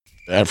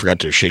I forgot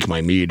to shake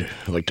my mead.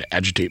 I like to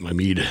agitate my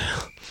mead.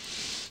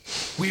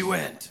 We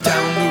went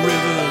down the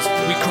rivers,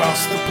 we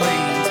crossed the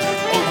plains,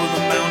 over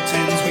the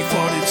mountains, we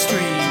forded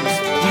streams.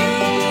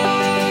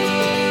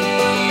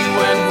 We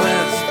went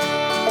west.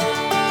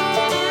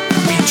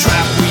 We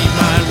trapped, we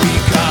mined, we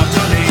carved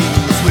our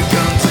names. With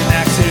guns and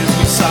axes,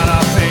 we sought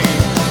our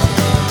fame.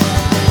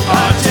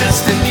 Our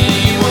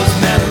destiny was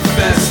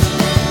manifest.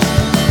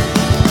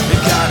 And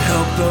God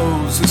help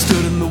those who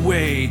stood in the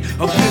way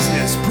of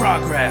business,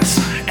 progress,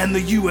 and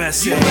the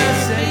USA.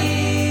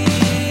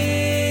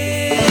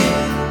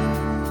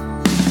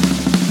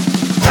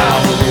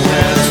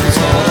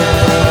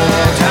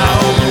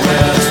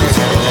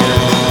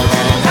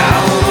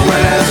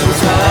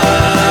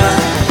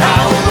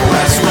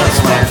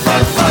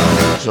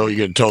 So you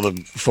could tell the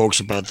folks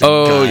about the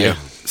Oh, guy. yeah.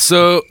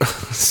 So,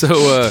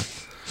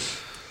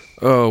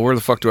 where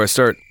the fuck do I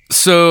start?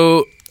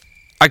 So,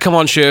 I come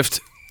on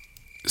shift.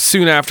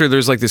 Soon after,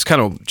 there's like this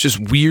kind of just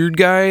weird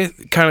guy.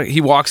 He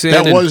walks in.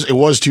 It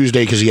was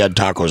Tuesday because he had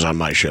tacos on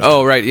my shift.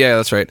 Oh, right. Yeah,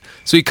 that's right.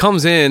 So he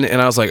comes in,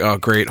 and I was like, oh,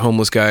 great,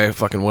 homeless guy,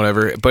 fucking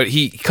whatever. But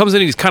he comes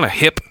in, and he's kind of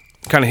hip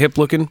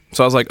looking.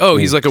 So I was like, oh,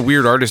 he's like a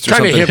weird artist or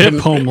something. Hip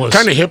homeless.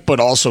 Kind of hip,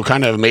 but also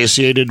kind of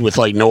emaciated with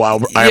like no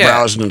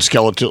eyebrows and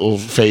skeletal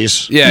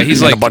face. Yeah,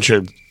 he's and like a bunch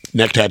of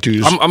neck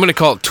tattoos. I'm going to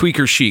call it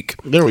tweaker chic.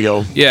 There we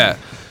go. Yeah.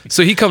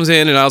 So he comes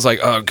in, and I was like,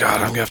 oh, God,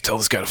 I'm going to have to tell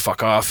this guy to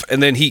fuck off.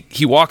 And then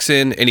he walks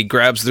in, and he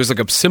grabs, there's like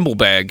a cymbal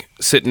bag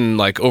sitting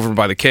like over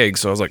by the keg.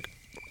 So I was like,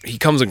 he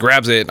comes and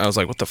grabs it, and I was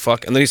like, what the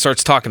fuck? And then he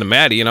starts talking to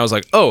Maddie, and I was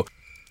like, oh,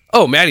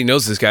 Maddie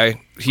knows this guy.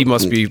 He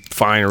must be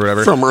fine or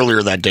whatever. From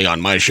earlier that day on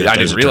my shift. I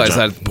didn't realize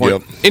that at the point.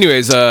 Yep.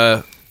 Anyways,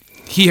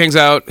 he hangs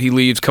out, he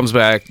leaves, comes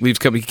back,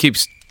 he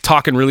keeps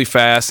talking really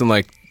fast and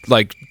like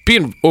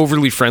being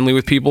overly friendly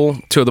with people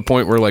to the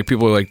point where like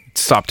people are like,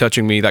 stop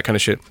touching me, that kind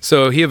of shit.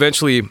 So he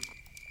eventually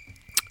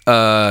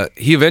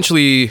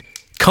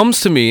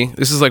comes to me.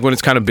 This is like when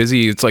it's kind of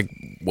busy. It's like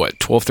what,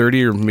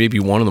 12:30 or maybe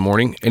 1 in.the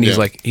morning, and he's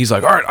like,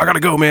 all right, I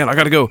gotta go, man, I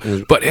gotta go.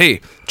 But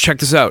hey, check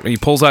this out. And he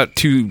pulls out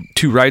two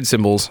ride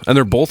cymbals, and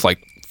they're both like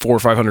 $400 or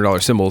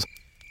 $500 cymbals.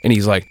 And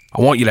he's like,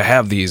 I want you to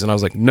have these. And I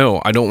was like, no,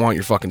 I don't want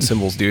your fucking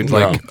cymbals, dude.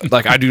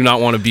 Like I do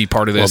not want to be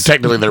part of this. Well,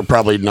 technically, they're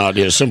probably not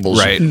his symbols.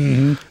 Right.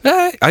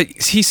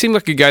 He seemed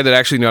like a guy that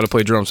actually knew how to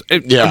play drums.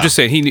 I'm just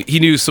saying, he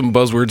knew some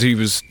buzzwords he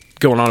was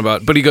going on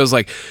about. But he goes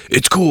like,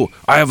 it's cool.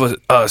 I have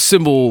a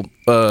cymbal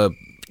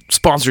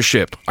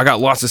sponsorship. I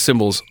got lots of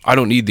cymbals. I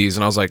don't need these.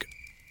 And I was like,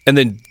 and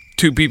then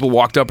 2 people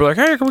walked up and were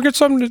like, hey, can we get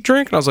something to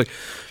drink? And I was like,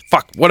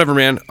 fuck, whatever,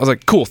 man. I was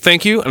like, cool,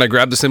 thank you. And I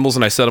grabbed the cymbals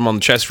and I set them on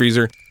the chest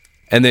freezer.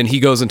 And then he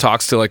goes and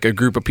talks to like a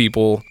group of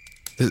people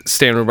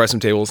standing over by some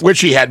tables,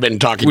 which he had been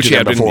talking to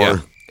them before. Yeah.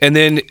 And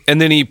then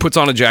he puts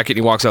on a jacket and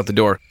he walks out the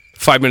door.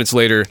 5 minutes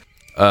later,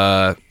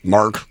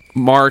 Mark.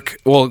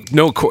 Well,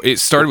 no, it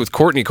started with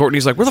Courtney.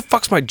 Courtney's like, where the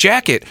fuck's my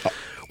jacket?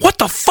 What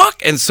the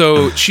fuck? And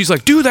so she's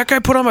like, dude, that guy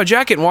put on my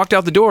jacket and walked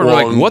out the door. And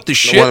we're like, what the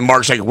shit? Well,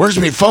 Mark's like, where's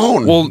my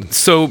phone? Well,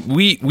 so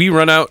we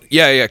run out.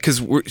 Yeah,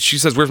 because she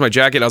says, where's my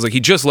jacket? I was like, he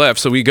just left.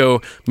 So we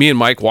go, me and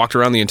Mike walked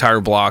around the entire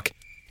block,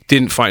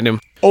 didn't find him.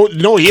 Oh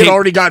no, he had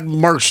already got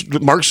Mark's.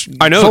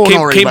 I know.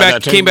 Phone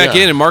came back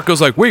in, and Mark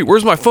goes like, "Wait,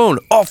 where's my phone?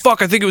 Oh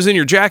fuck, I think it was in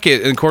your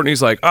jacket." And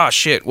Courtney's like, "Oh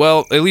shit,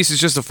 well at least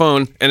it's just a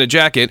phone and a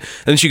jacket."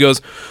 And then she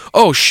goes,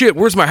 "Oh shit,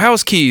 where's my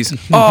house keys?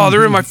 Oh,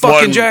 they're in my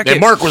fucking jacket."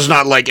 And Mark was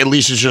not like, "At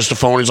least it's just a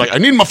phone." He's like, "I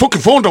need my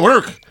fucking phone to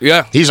work."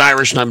 Yeah, he's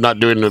Irish, and I'm not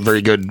doing a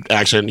very good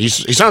accent. He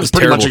sounds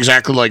pretty much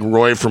exactly like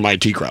Roy from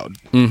IT Crowd.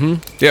 Mm-hmm.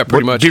 Yeah,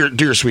 pretty much.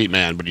 Dear sweet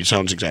man, but he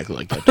sounds exactly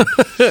like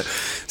that.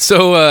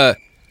 So,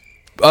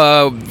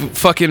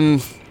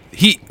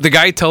 the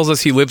guy tells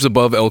us he lives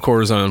above El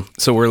Corazon.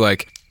 So we're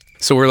like,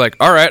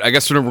 all right, I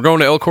guess we're going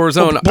to El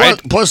Corazon.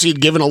 Plus,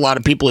 he'd given a lot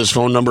of people his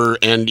phone number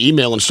and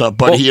email and stuff,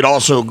 but he had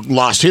also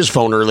lost his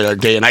phone earlier that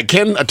day. And I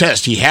can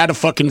attest, he had a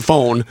fucking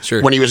phone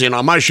when he was in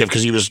on my shift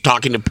because he was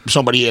talking to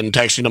somebody and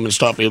texting them and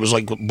stuff. It was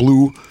like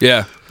blue.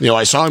 Yeah.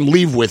 I saw him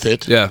leave with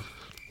it. Yeah.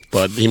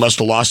 But he must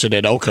have lost it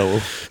at Elko.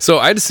 So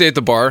I had to stay at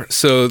the bar.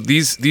 So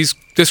this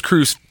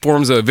crew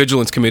forms a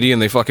vigilance committee,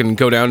 and they fucking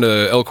go down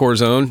to El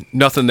Corazon.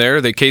 Nothing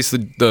there. They case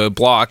the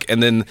block,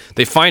 and then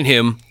they find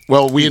him.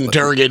 Well, we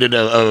interrogated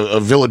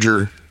a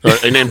villager,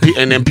 an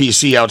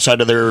NPC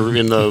outside of there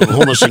in the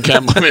homeless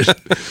encampment,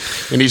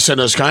 and he sent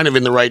us kind of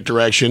in the right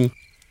direction.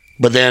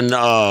 But then,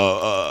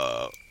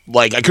 I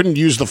couldn't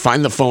use the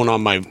find the phone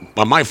on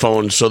my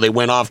phone, so they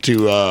went off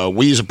to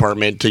Wee's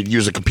apartment to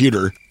use a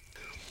computer.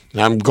 And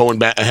I'm going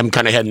back. I'm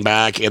kind of heading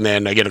back, and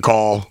then I get a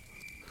call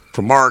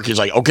from Mark. He's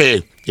like,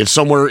 "Okay, it's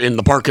somewhere in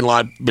the parking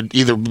lot, but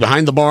either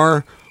behind the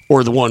bar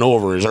or the one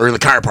over, or in the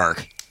car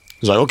park."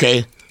 He's like,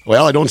 "Okay,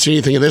 well, I don't see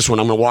anything of this one.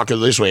 I'm going to walk it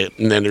this way."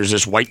 And then there's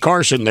this white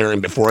car sitting there, and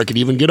before I could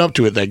even get up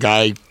to it, that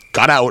guy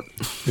got out,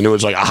 and it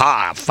was like,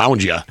 "Aha,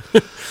 found you."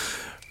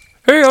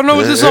 Hey, I don't know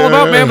what this is all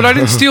about, man, but I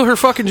didn't steal her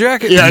fucking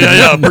jacket.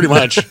 Yeah, pretty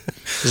much.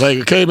 It's like,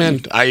 okay,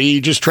 man,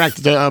 I just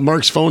tracked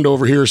Mark's phone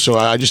over here, so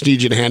I just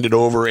need you to hand it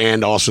over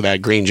and also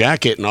that green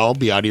jacket, and I'll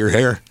be out of your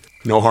hair.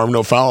 No harm,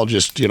 no foul.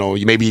 Just,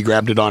 maybe you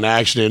grabbed it on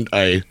accident.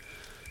 I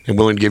am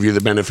willing to give you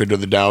the benefit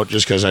of the doubt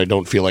just because I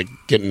don't feel like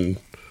getting.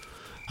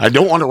 I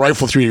don't want to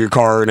rifle through your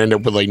car and end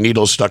up with like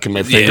needles stuck in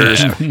my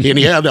fingers. Yeah. And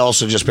he had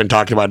also just been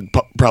talking about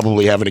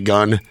probably having a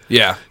gun.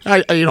 Yeah.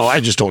 I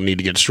just don't need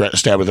to get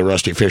stabbed with a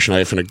rusty fish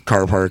knife in a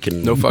car park.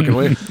 And No fucking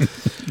way.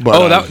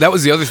 But, that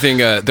was the other thing.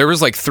 There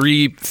was like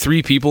three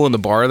people in the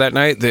bar that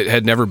night that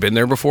had never been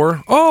there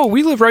before. Oh,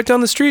 we live right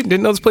down the street and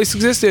didn't know this place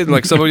existed. And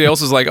like somebody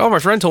else was like, oh, my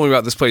friend told me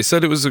about this place.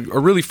 Said it was a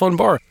really fun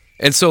bar.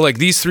 And so like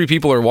these 3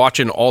 people are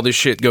watching all this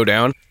shit go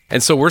down.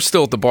 And so we're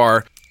still at the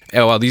bar.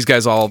 And while these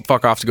guys all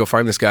fuck off to go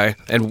find this guy.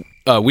 And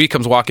Wee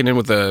comes walking in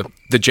with the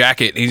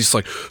jacket. And he's just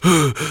like,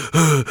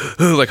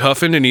 like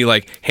huffing. And he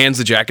like hands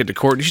the jacket to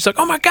Courtney. She's like,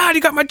 oh my God,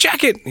 you got my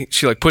jacket.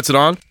 She like puts it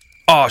on.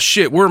 Oh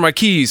shit, where are my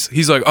keys?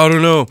 He's like, I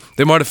don't know.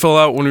 They might have fell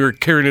out when we were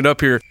carrying it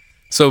up here.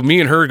 So me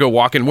and her go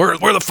walking. Where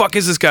the fuck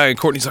is this guy? And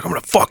Courtney's like, I'm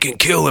gonna fucking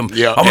kill him.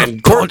 Yeah, I'm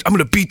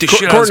gonna beat the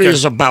shit out of Courtney this guy.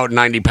 is about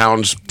 90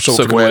 pounds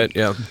soaking wet.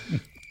 Yeah.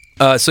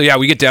 So yeah,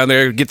 we get down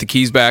there, get the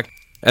keys back,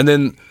 and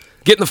then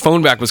getting the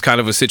phone back was kind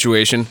of a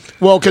situation.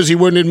 Well, because he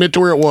wouldn't admit to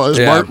where it was.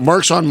 Yeah.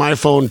 Mark's on my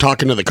phone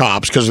talking to the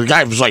cops because the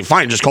guy was like,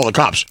 fine, just call the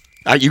cops.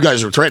 You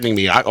guys are threatening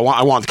me. I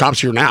want the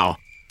cops here now.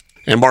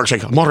 And Mark's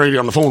like, I'm already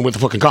on the phone with the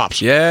fucking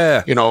cops.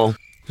 Yeah. You know,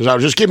 because I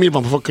was just give me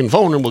my fucking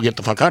phone and we'll get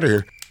the fuck out of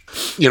here.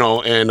 You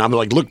know, and I'm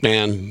like, look,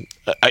 man,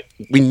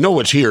 we know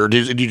it's here.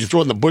 Did you throw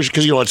it in the bush?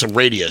 Because, you know, it's a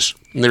radius.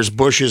 And there's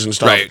bushes and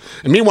stuff. Right.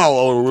 And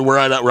meanwhile, we're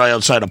right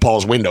outside of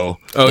Paul's window.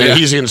 Oh, and yeah.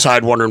 he's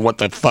inside wondering what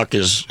the fuck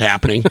is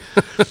happening.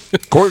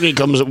 Courtney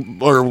comes,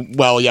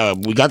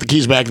 we got the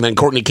keys back, and then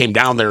Courtney came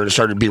down there and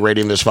started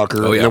berating this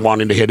fucker. Oh, yeah. And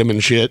wanting to hit him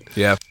and shit.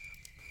 Yeah.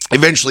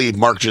 Eventually,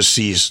 Mark just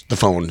sees the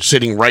phone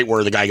sitting right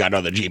where the guy got out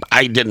of the Jeep.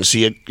 I didn't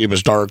see it. It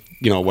was dark,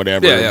 you know,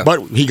 whatever. Yeah. But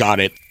he got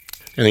it.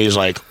 And he's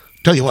like,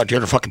 tell you what,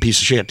 you're a fucking piece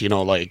of shit. You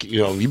know, like,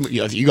 you know,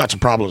 you got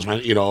some problems, man,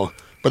 you know.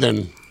 But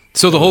then...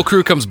 So the whole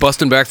crew comes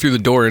busting back through the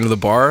door into the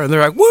bar, and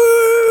they're like,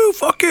 woo,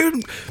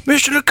 fucking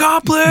mission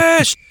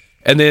accomplished.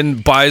 And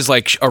then buys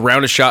like a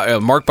round of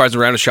shot. Mark buys a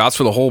round of shots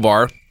for the whole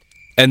bar.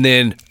 And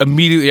then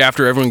immediately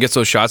after everyone gets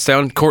those shots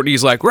down,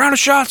 Courtney's like, round of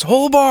shots,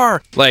 whole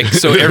bar. Like,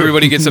 so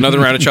everybody gets another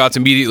round of shots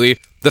immediately.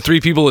 The 3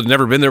 people that had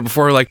never been there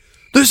before are like,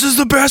 this is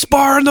the best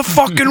bar in the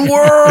fucking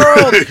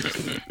world.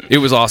 It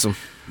was awesome.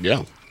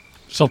 Yeah.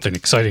 Something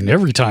exciting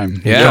every time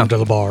you Yeah. come to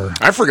the bar.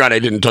 I forgot I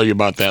didn't tell you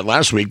about that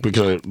last week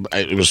because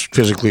it was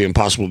physically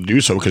impossible to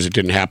do so because it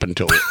didn't happen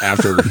until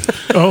after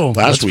Oh,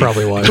 last that's week.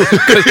 probably why.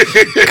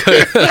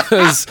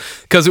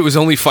 Because it was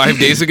only 5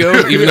 days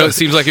ago, even though it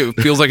seems like it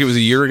feels like it was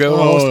a year ago.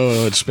 Almost.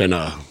 Oh, it's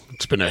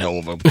been a hell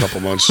of a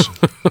couple months.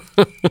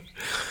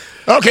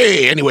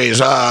 Okay, anyways,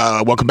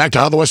 welcome back to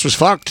How the West Was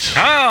Fucked.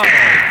 How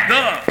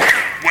the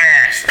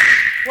West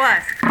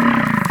What?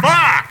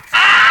 fucked.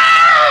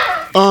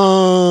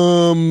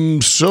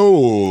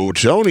 So,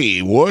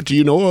 Tony, what do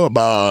you know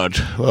about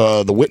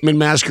the Whitman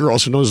Massacre,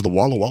 also known as the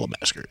Walla Walla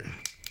Massacre?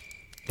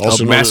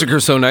 Also known-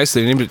 Massacre's so nice,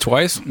 they named it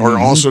twice. Or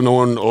also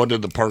known, what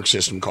did the park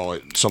system call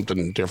it?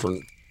 Something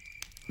different.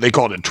 They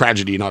called it a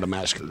tragedy, not a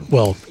massacre.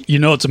 Well, you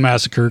know it's a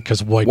massacre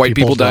because white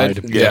People died.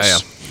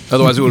 Yes. Yeah.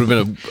 Otherwise, it would have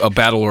been a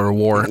battle or a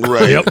war.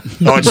 Right. Yep.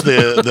 No, it's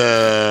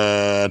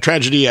the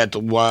tragedy at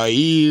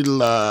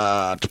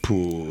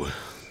Wailatpu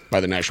by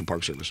the National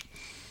Park Service.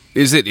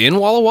 Is it in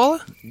Walla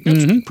Walla?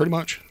 Pretty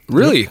much.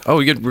 Really? Oh,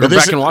 we're But this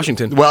back is- in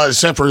Washington. Well,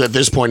 except for at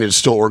this point, it's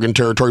still Oregon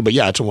territory, but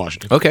yeah, it's in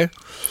Washington. Okay.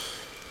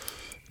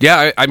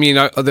 Yeah, I mean,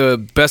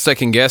 the best I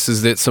can guess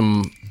is that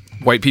some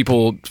white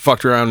people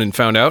fucked around and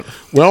found out.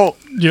 Well,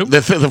 Yep.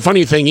 the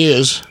funny thing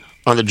is,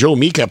 on the Joe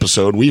Meek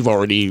episode, we've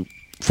already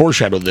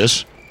foreshadowed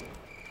this.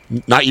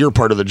 Not your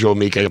part of the Joe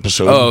Meek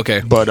episode. Oh, okay.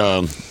 But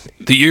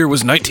The year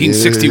was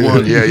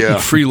 1961. Yeah.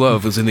 Free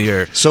love was in the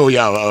air. so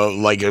yeah,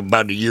 like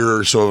about a year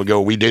or so ago,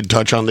 we did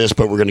touch on this,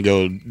 but we're going to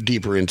go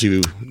deeper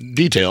into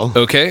detail.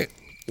 Okay.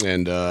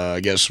 And I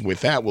guess with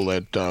that, we'll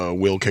let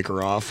Will kick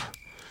her off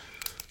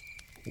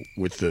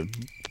with the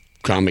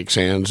Comic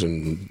Sans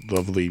and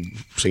lovely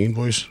singing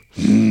voice.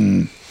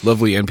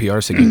 Lovely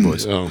NPR singing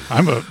voice. Oh,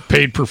 I'm a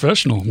paid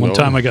professional. One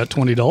time I got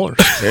 $20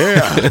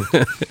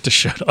 yeah. to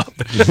shut up.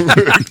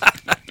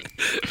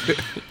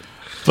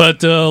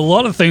 But a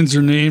lot of things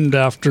are named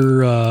after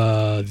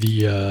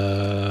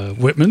the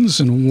Whitmans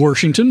in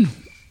Washington.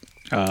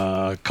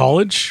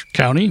 College,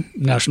 county,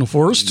 national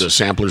forest, The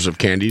samplers of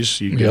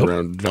candies you get Yep.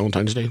 around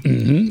Valentine's Day.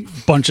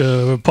 bunch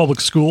of public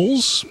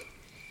schools.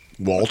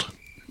 Walt.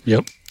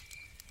 Yep.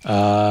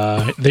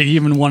 They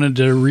even wanted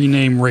to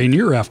rename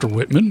Rainier after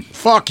Whitman.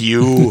 Fuck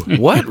you.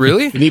 What?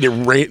 Really? You need to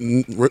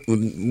rename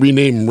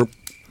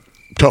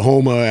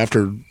Tahoma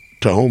after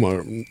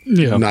Tahoma,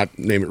 Yeah. not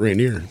name it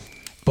Rainier.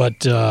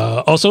 But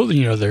also,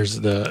 you know, there's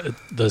the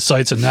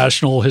site's a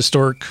national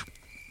historic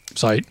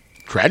site.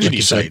 Tragedy like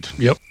you said. site.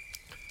 Yep.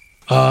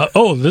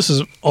 This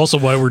is also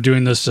why we're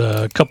doing this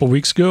a couple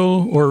weeks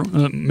ago, or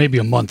maybe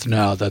a month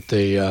now, that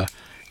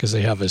because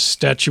they have a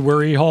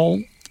statuary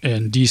hall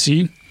in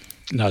D.C.,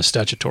 not a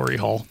statutory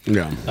hall.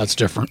 Yeah. That's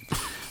different.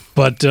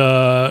 But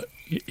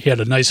he had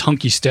a nice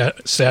hunky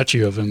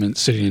statue of him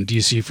sitting in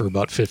D.C. for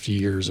about 50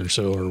 years or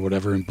so or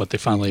whatever. But they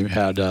finally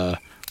had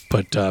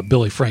But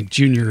Billy Frank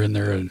Jr. in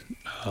there,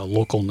 a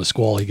local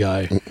Nisqually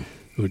guy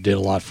who did a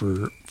lot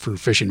for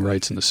fishing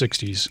rights in the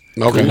 60s.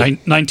 Okay.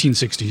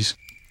 1960s.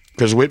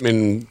 Because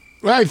Whitman,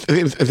 well, I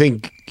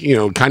think,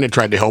 kind of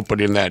tried to help,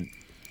 but in that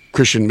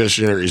Christian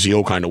missionary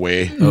zeal kind of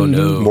way. Oh,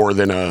 no. More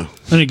than a...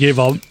 And he gave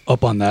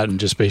up on that and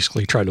just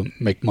basically tried to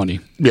make money.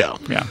 Yeah.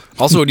 Yeah.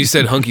 Also, when you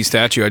said hunky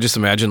statue, I just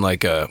imagine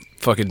like a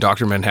fucking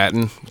Dr.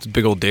 Manhattan with a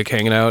big old dick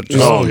hanging out.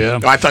 Just, Oh, yeah.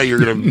 I thought you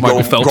were going Michael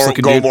to Phelps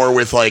looking go dude. more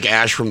with like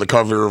Ash from the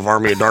cover of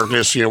Army of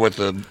Darkness, with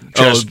the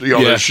chest,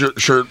 yeah. the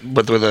shirt,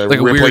 but with the Like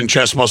a rippling weird-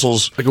 chest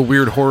muscles. like a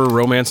weird horror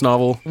romance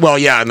novel. Well,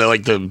 yeah, and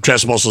the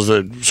chest muscles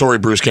that, sorry,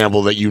 Bruce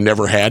Campbell, that you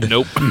never had.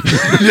 Nope.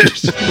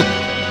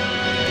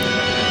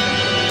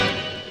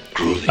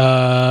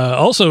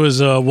 Also,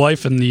 his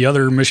wife and the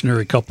other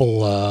missionary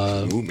couple.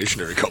 Ooh,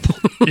 missionary couple.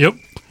 Yep.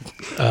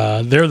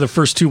 They're the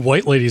first two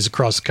white ladies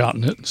across the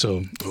continent,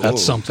 so Oh.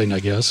 that's something, I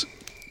guess.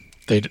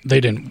 They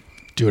didn't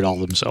do it all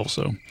themselves,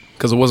 so.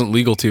 Because it wasn't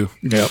legal to.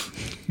 Yep.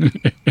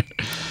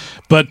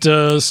 But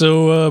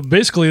so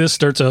basically, this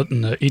starts out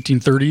in the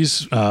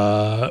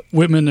 1830s.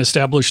 Whitman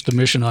established the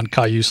mission on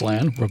Cayuse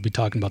land. We'll be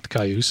talking about the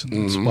Cayuse.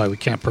 That's why we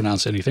can't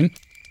pronounce anything.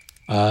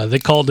 They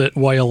called it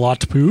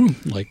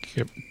Waialatpu, like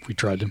we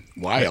tried to.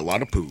 Why a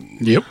lot of poo?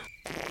 Yep.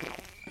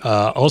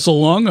 Also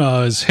along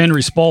is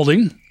Henry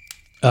Spalding.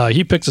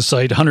 He picks a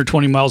site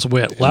 120 miles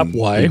away at He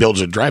Lapwai. builds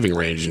a driving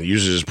range and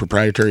uses his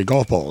proprietary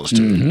golf balls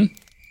too.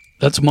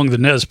 That's among the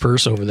Nez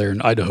Perce over there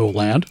in Idaho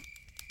land.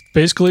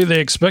 Basically, they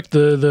expect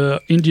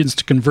the Indians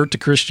to convert to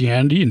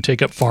Christianity and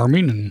take up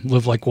farming and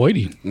live like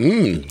Whitey.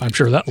 I'm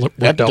sure that worked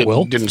That out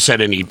well. didn't set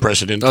any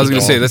precedent. I was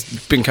going at to say, all.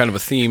 that's been kind of a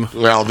theme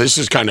Well, this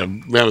is kind of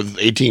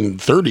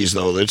 1830s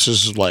though. This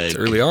is like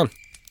early on.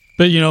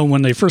 But,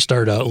 when they first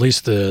started out, at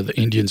least the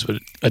Indians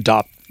would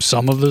adopt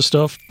some of this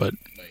stuff, but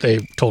they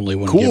totally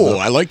wouldn't give cool.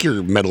 up. I like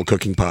your metal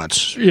cooking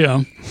pots.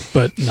 Yeah,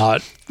 but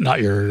not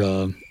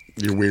your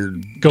Your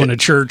weird going to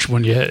church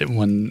when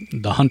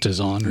the hunt is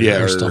on or,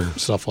 Yeah, or or-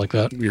 stuff like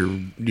that. your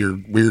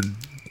weird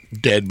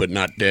dead but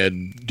not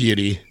dead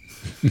deity.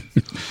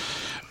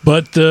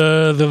 But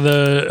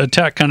the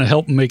attack kind of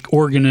helped make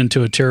Oregon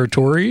into a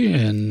territory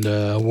and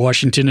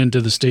Washington into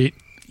the state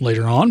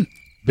later on.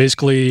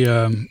 Basically,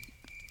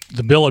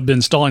 the bill had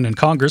been stalling in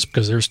Congress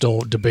because they're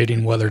still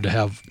debating whether to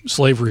have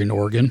slavery in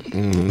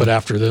Oregon. But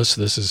after this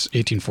is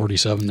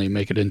 1847, they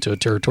make it into a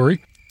territory.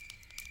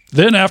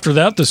 Then after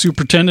that, the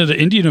superintendent of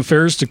Indian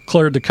Affairs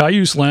declared the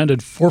Cayuse land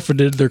had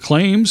forfeited their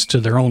claims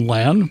to their own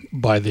land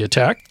by the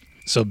attack.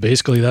 So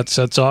basically that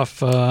sets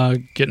off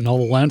getting all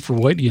the land for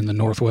Whitey in the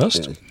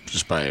Northwest.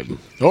 Just by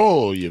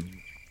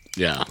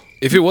yeah.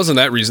 If it wasn't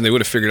that reason, they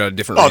would have figured out a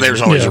different Oh, reason.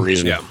 there's always Yeah. a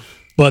reason. Yeah.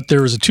 But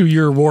there was a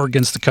 2-year war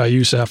against the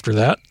Cayuse after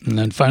that. And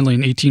then finally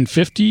in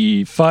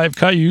 1850, 5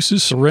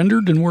 Cayuses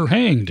surrendered and were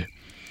hanged.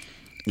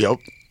 Yep.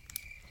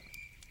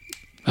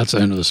 That's the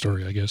end of the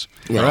story, I guess.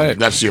 Well, Right.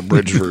 that's the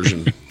abridged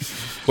version.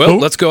 Well,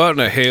 let's go out in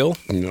a hail.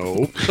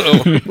 No.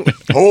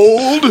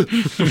 Hold.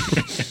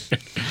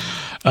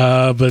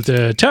 But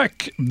the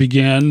attack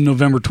began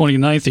November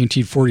 29th,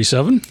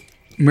 1847.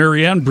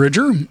 Marianne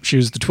Bridger, she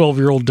was the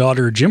 12-year-old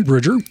daughter of Jim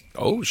Bridger.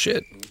 Oh,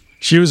 shit.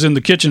 She was in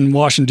the kitchen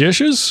washing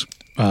dishes.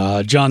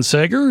 John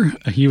Sager,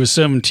 he was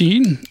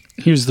 17.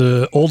 He was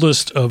the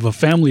oldest of a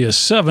family of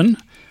 7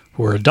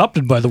 who were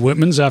adopted by the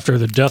Whitmans after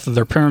the death of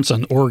their parents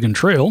on Oregon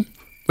Trail.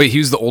 Wait, he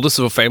was the oldest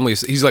of a family.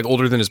 He's like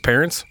older than his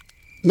parents?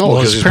 No, Well,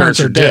 because his parents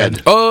are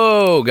dead.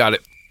 Oh, got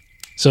it.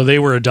 So they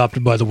were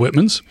adopted by the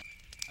Whitmans.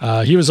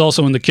 He was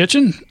also in the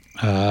kitchen.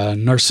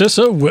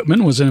 Narcissa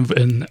Whitman was in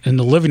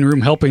the living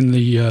room helping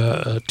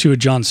the 2 of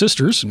John's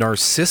sisters.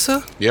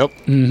 Narcissa? Yep.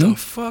 The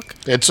fuck?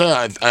 It's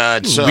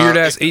Weird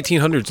ass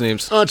 1800s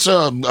names. It's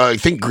I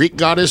think Greek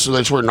goddess. So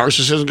that's where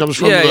narcissism comes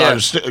from. Yeah, yeah.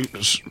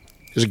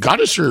 Is it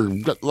goddess or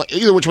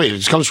either which way?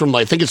 It comes from.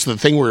 I think it's the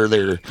thing where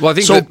they're Well, I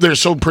think they're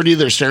so pretty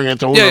they're staring at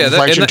their own Yeah, yeah,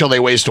 reflection that- until they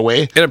waste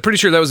away. And I'm pretty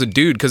sure that was a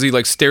dude because he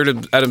like stared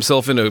at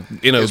himself in a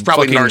It's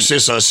probably fucking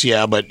Narcissus,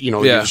 yeah, but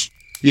Yeah.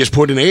 you just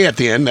put an A at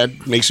the end.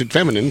 That makes it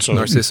feminine. So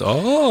Narcissa.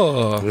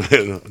 Oh,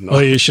 Oh,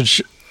 you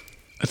should.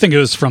 I think it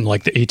was from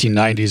like the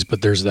 1890s,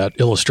 but there's that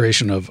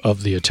illustration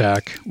of the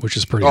attack, which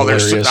is pretty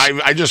there's.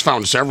 hilarious. I just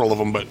found several of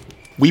them, but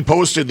we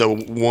posted the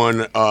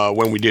one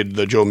when we did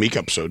the Joe Meek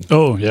episode.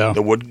 Oh yeah,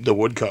 The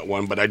woodcut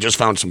one, but I just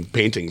found some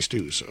paintings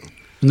too. So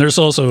and there's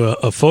also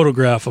a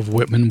photograph of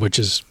Whitman, which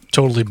is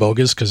totally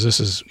bogus because this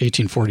is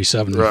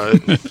 1847,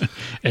 right.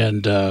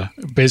 and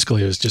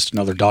basically it was just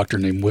another doctor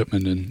named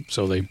Whitman, and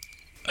so they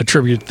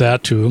attribute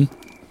that to him.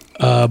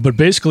 But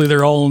basically,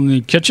 they're all in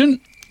the kitchen.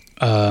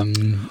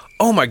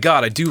 oh my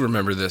God! I do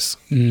remember this.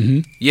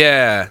 Mm-hmm.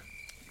 Yeah,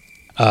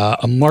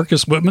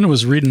 Marcus Whitman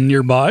was reading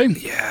nearby.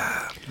 yeah.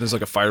 There's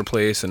like a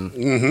fireplace, and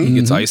he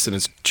gets ice in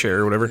his chair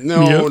or whatever.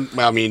 No,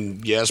 I mean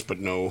yes, but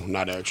no,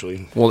 not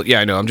actually. Well, yeah,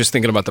 I know. I'm just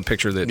thinking about the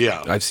picture that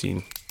Yeah. I've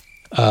seen.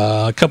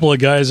 A couple of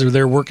guys are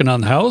there working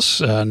on the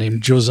house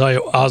named Josiah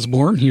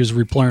Osborne. He was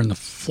repairing the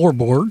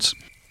floorboards.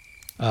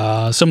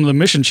 Some of the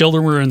mission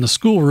children were in the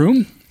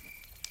schoolroom.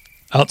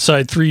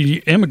 Outside,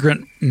 3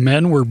 immigrant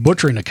men were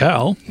butchering a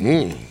cow.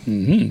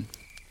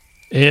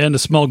 And a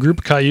small group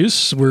of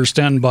cayuse were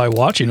standing by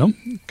watching them,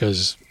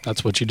 because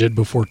that's what you did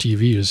before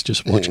TV, is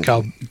just watch a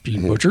cow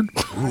being butchered.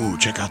 Ooh,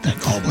 check out that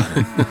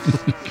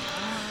gallbladder.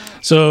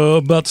 So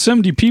about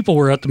 70 people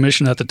were at the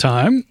mission at the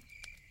time.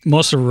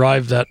 Most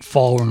arrived that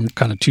fall and were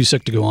kind of too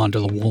sick to go on to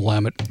the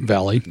Willamette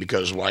Valley.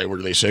 Because why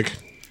were they sick?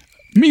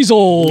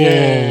 Measles!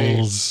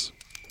 Yay.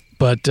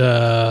 But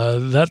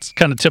that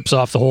kind of tips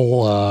off the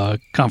whole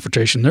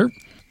confrontation there.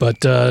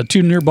 But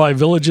two nearby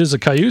villages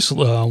of cayuse,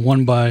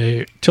 one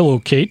by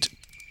Tillocate,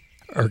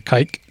 or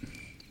Kike.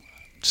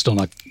 Still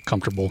not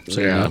comfortable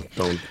saying that.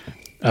 Don't.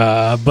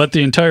 But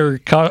the entire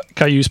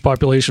cayuse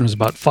population was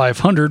about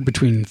 500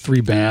 between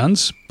three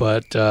bands,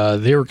 but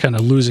they were kind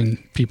of losing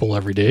people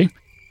every day.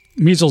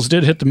 Measles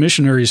did hit the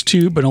missionaries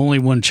too, but only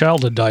one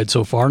child had died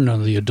so far. None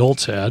of the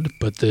adults had,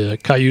 but the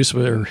cayuse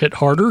were hit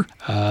harder.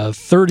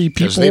 30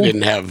 people. Because they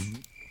didn't have,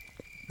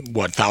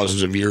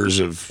 thousands of years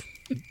of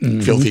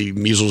filthy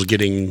measles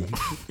getting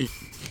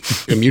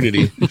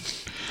immunity.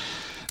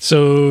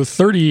 So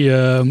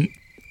 30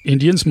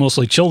 Indians,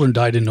 mostly children,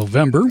 died in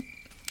November.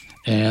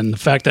 And the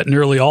fact that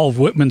nearly all of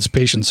Whitman's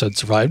patients had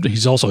survived.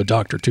 He's also a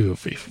doctor, too,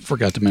 if we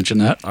forgot to mention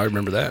that. I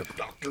remember that.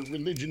 Doctor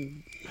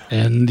religion.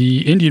 And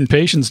the Indian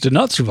patients did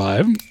not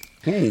survive.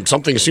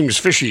 Something seems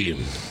fishy.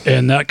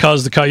 And that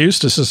caused the cayuse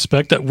to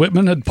suspect that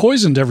Whitman had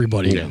poisoned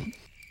everybody. Yeah.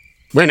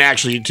 When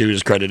actually, to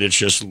his credit, it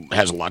just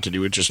has a lot to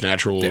do with just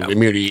natural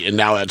immunity. And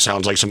now that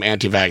sounds like some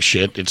anti-vax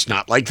shit. It's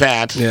not like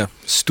that. Yeah.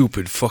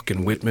 Stupid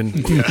fucking Whitman.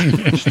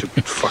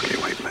 Stupid fucking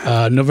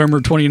Whitman. November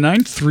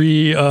 29th,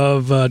 3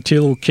 of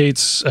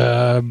Tillocate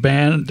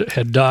band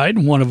had died.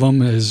 One of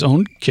them, his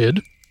own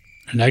kid.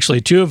 And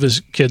actually, 2 of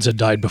his kids had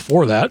died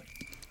before that.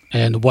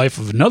 And the wife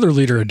of another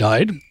leader had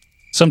died.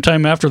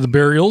 Sometime after the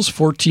burials,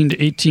 14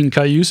 to 18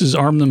 cayuses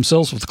armed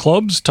themselves with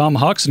clubs,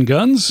 tomahawks, and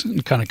guns,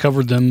 and kind of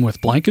covered them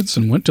with blankets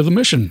and went to the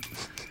mission.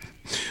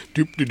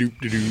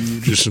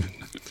 Doop-de-doop-de-doo. Just,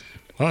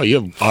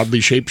 you have oddly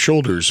shaped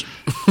shoulders.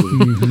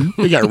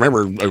 You got to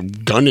remember, a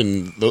gun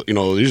and,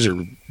 these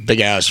are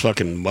big-ass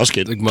fucking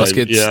musket. Like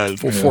muskets, type,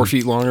 4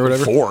 feet long or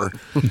whatever? 4.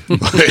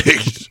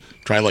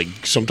 Try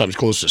sometimes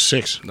close to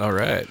 6. All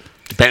right.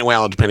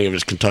 Depending if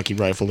it's Kentucky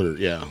rifle or,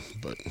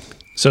 but...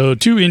 So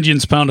 2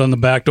 Indians pound on the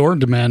back door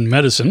and demand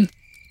medicine.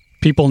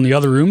 People in the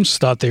other rooms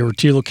thought they were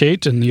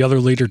Tillocate and the other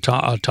leader,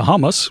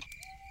 Tahamas.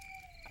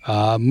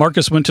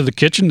 Marcus went to the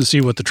kitchen to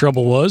see what the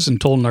trouble was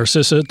and told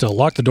Narcissa to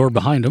lock the door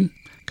behind him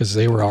because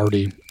they were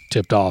already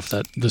tipped off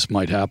that this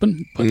might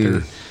happen, but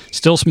they're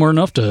still smart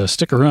enough to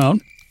stick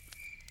around.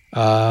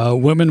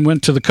 Women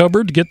went to the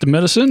cupboard to get the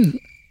medicine,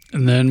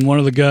 and then one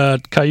of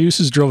the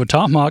cayuses drove a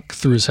tomahawk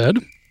through his head.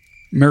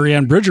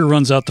 Marianne Bridger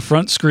runs out the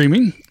front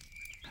screaming.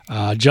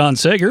 John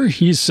Sager,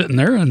 he's sitting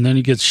there, and then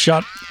he gets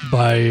shot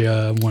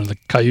by one of the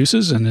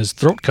cayuses and his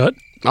throat cut.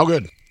 Oh,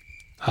 good.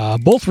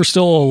 Both were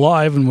still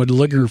alive and would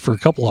linger for a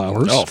couple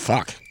hours. Oh,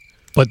 fuck.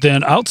 But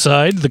then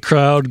outside, the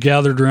crowd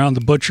gathered around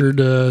the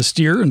butchered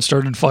steer and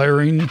started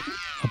firing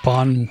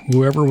upon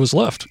whoever was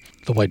left,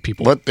 the white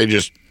people. What? They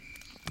just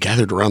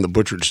gathered around the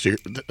butchered steer?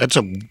 That's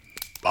a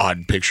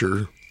odd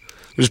picture.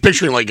 I was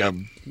picturing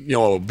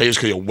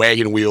basically a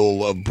wagon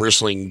wheel of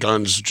bristling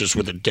guns just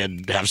with a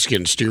dead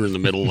half-skinned steer in the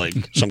middle, like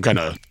some kind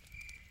of...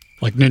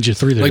 Like Ninja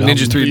 3. Like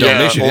Ninja 3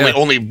 Dalmatian,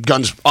 only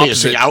guns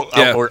facing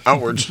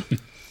outwards.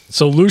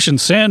 So Lucian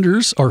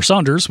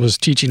Saunders was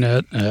teaching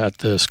at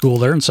the school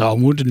there and saw a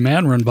wounded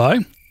man run by.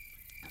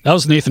 That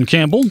was Nathan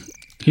Campbell.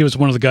 He was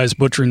one of the guys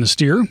butchering the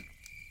steer.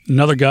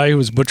 Another guy who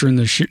was butchering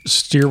the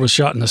steer was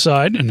shot in the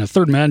side, and the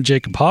third man,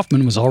 Jacob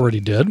Hoffman, was already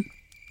dead.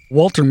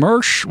 Walter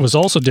Marsh was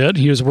also dead.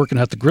 He was working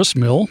at the grist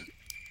mill.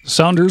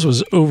 Saunders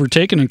was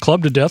overtaken and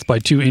clubbed to death by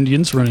 2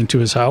 Indians running to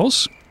his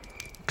house.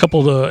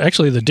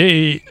 The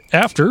day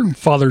after,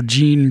 Father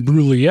Jean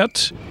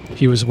Brulliette,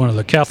 he was one of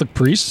the Catholic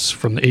priests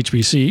from the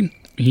HBC.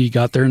 He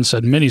got there and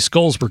said many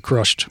skulls were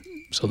crushed,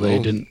 so they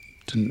didn't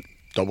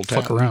double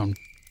fuck around.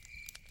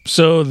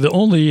 So the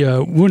only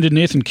wounded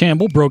Nathan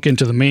Campbell broke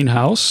into the main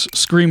house,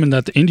 screaming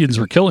that the Indians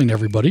were killing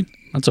everybody.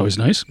 That's always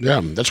nice.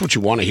 Yeah, that's what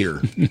you want to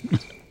hear.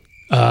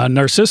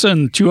 Narcissa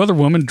and 2 other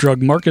women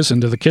dragged Marcus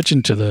into the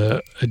kitchen to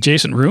the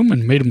adjacent room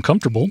and made him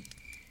comfortable,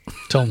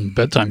 tell him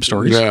bedtime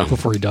stories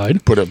before he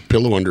died. Put a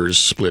pillow under his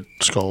split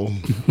skull.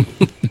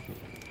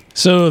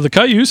 So the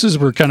cayuses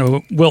were kind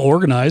of well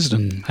organized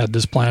and had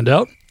this planned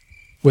out.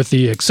 With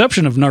the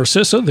exception of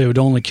Narcissa, they would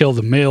only kill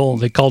the male.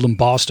 They called them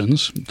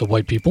Bostons, the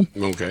white people.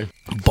 Okay.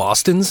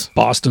 Bostons?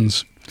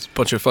 Bostons. It's a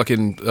bunch of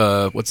fucking,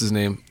 what's his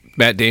name?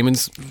 Matt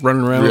Damon's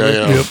running around.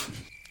 Yeah. Yep.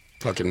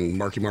 Fucking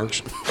Marky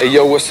Marks. Hey,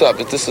 yo, what's up?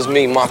 This is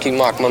me, Marky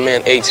Mark, my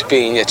man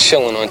HB, and you're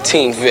chilling on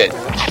Teen Vit.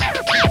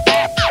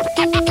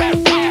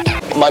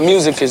 My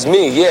music is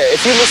me, yeah.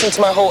 If you listen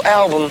to my whole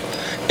album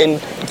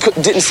and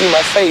didn't see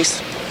my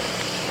face,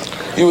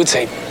 you would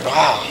say,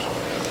 wow,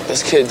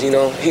 this kid,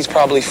 he's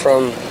probably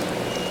from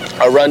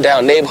a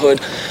rundown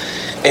neighborhood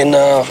and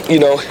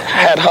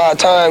had hard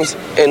times,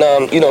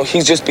 and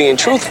he's just being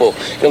truthful. You know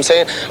what I'm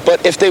saying?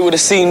 But if they were to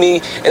see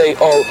me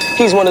and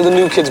he's one of the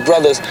new kid's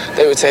brothers,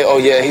 they would say, oh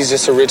yeah, he's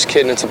just a rich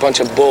kid and it's a bunch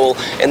of bull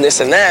and this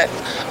and that.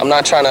 I'm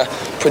not trying to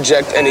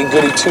project any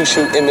goody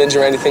two-shoe image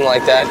or anything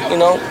like that.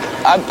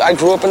 I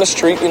grew up in the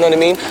street. You know what I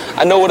mean?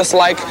 I know what it's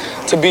like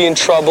to be in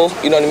trouble.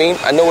 You know what I mean?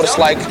 I know what it's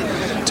like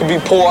to be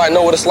poor. I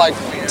know what it's like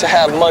to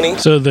have money.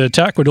 So the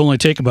attack would only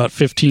take about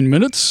 15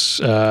 minutes.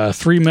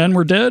 3 men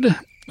were dead.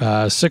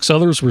 6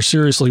 others were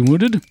seriously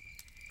wounded.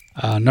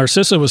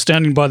 Narcissa was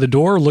standing by the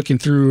door looking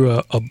through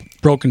a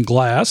broken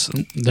glass.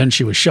 Then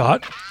she was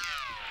shot.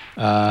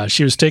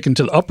 She was taken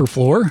to the upper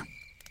floor.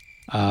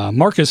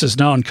 Marcus is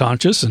now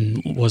unconscious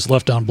and was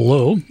left down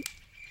below.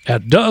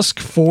 At dusk,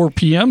 4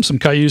 p.m., some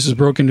Cayuses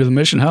broke into the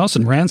mission house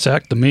and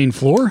ransacked the main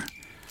floor.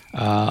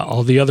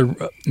 All the other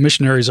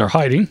missionaries are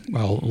hiding,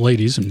 well,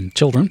 ladies and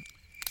children.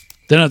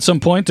 Then at some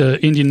point, an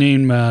Indian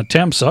named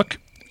Tamsuk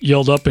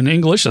yelled up in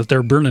English that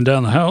they're burning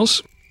down the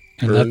house.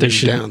 And that they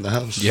should down the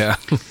house. Yeah.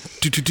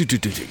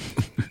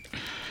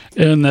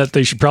 And that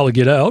they should probably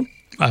get out.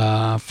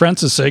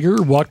 Francis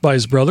Sager walked by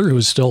his brother, who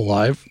was still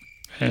alive,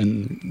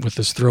 and with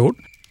his throat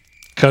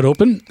cut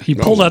open. He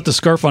pulled out the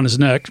scarf on his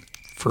neck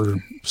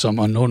for some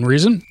unknown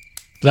reason.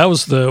 That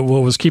was what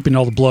was keeping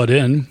all the blood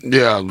in.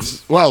 Yeah.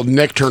 Well,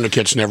 neck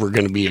tourniquet's never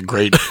going to be a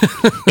great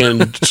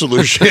end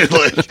solution.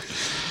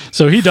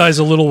 So he dies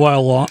a little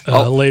while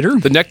later.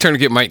 The neck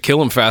tourniquet might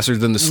kill him faster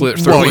than the slit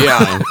throat. Well,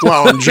 yeah.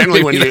 Well, and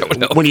generally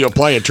when you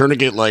apply a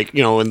tourniquet,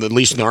 at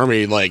least in the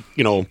Army,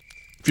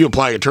 if you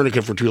apply a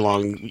tourniquet for too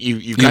long,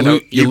 you're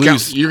going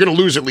to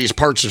lose at least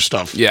parts of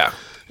stuff. Yeah.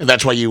 And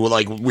that's why we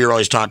were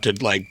always taught to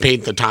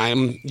paint the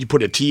time. You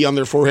put a T on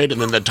their forehead and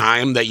then the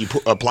time that you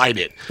applied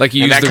it. Like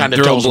you use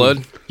their own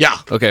blood? Yeah.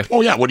 Okay.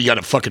 Oh, yeah. What, do you got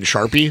a fucking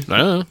Sharpie? I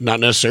don't know. Not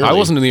necessarily. I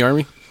wasn't in the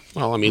Army.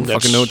 Well, I mean,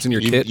 that's... fucking know what's in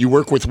your kit. You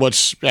work with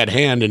what's at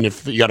hand, and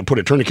if you got to put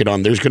a tourniquet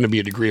on, there's going to be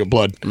a degree of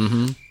blood.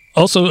 Mm-hmm.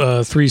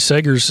 Also, 3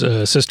 Sager's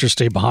sisters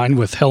stay behind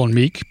with Helen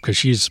Meek because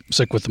she's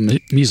sick with the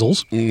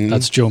measles. Mm-hmm.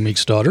 That's Joe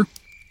Meek's daughter.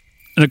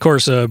 And, of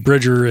course,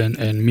 Bridger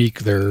and Meek,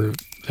 they're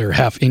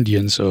half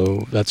Indian,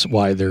 so that's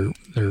why their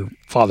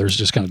fathers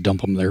just kind of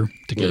dump them there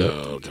to get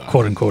a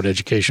quote-unquote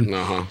education.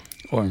 Uh-huh.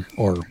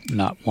 Or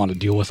not want to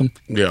deal with them.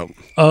 Yeah.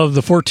 Of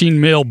the 14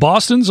 male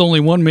Bostons, only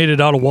one made it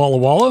out of Walla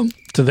Walla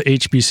to the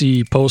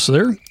HBC post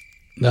there.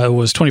 That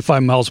was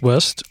 25 miles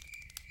west.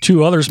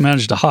 2 others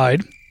managed to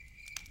hide.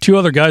 2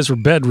 other guys were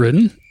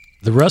bedridden.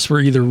 The rest were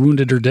either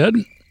wounded or dead.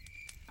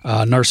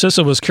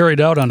 Narcissa was carried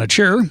out on a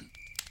chair.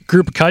 A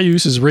group of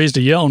Cayuses raised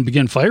a yell and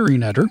began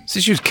firing at her. So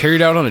she was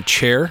carried out on a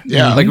chair?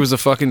 Yeah. Like it was a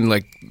fucking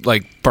like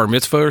bar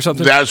mitzvah or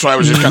something? That's what I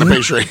was just kind of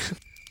picturing.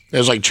 It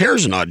was like,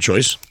 chair's an odd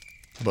choice,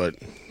 but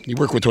you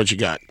work with what you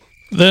got.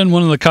 Then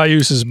one of the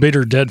Cayuses bit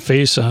her dead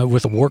face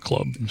with a war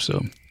club.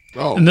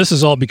 And this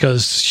is all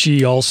because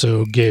she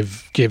also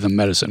gave them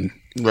medicine.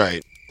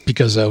 Right.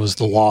 Because that was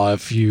the law.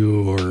 If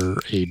you were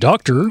a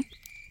doctor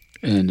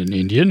and an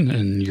Indian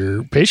and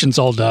your patients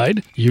all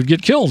died, you'd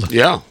get killed.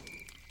 Yeah.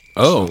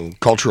 Oh. So,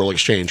 cultural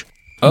exchange.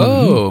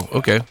 Oh,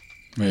 okay.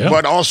 Yeah.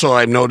 But also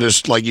I've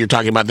noticed, you're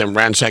talking about them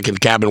ransacking the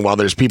cabin while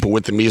there's people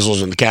with the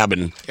measles in the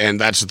cabin. And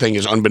that's the thing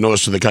is,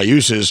 unbeknownst to the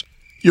Cayuses,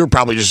 you're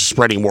probably just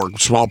spreading more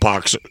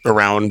smallpox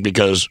around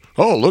because,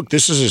 oh, look,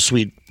 this is a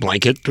sweet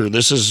blanket or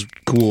this is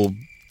cool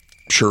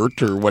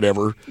shirt or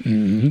whatever.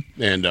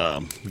 Mm-hmm. And,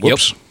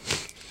 whoops. Yep.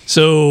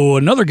 So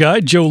another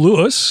guy, Joe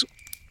Lewis,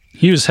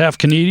 he was half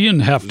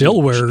Canadian, half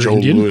Delaware Joe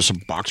Indian. Lewis, a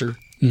boxer.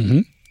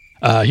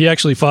 Mm-hmm. He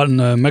actually fought in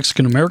the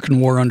Mexican-American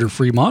War under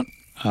Fremont.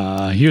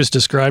 He was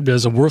described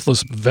as a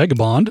worthless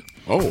vagabond.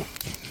 Oh.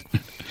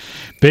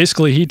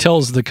 Basically, he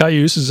tells the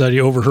Cayuses that he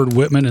overheard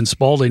Whitman and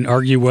Spaulding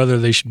argue whether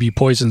they should be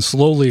poisoned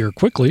slowly or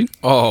quickly.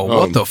 Oh,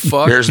 what the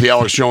fuck? There's the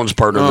Alex Jones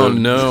part of it. Oh,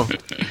 no.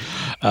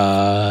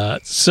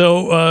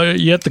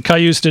 Yet the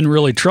Cayuse didn't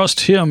really trust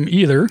him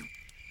either.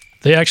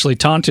 They actually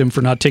taunt him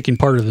for not taking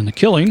part in the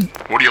killing.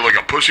 What are you, like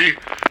a pussy?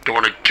 Don't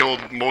want to kill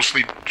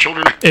mostly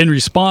children? In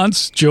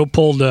response, Joe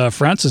pulled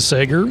Francis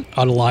Sager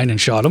out of line and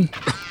shot him.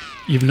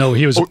 Even though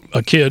he was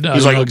a kid, I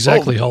don't know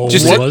exactly how old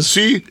he was.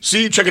 See,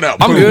 check it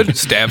out. I'm good.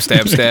 Stab,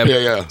 stab, stab.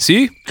 Yeah.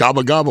 See?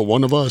 Gabba gabba,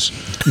 one of us.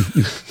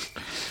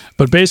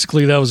 But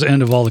basically, that was the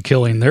end of all the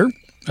killing there.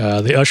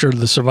 They ushered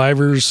the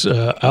survivors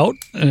out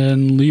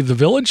and leave the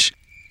village.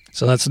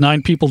 So that's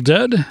 9 people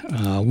dead,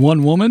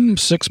 1 woman,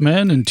 6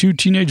 men, and 2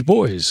 teenage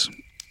boys.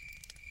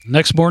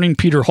 Next morning,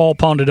 Peter Hall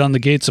pounded on the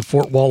gates of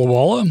Fort Walla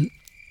Walla.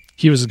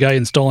 He was the guy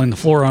installing the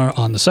floor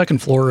on the second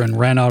floor and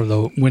ran out of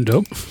the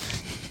window.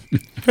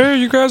 Hey,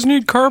 you guys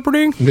need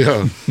carpeting?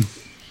 Yeah.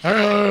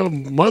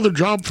 My other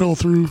job fell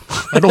through.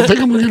 I don't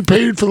think I'm going to get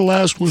paid for the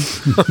last one.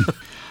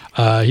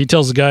 He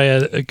tells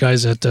the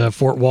guys at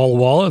Fort Walla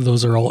Walla,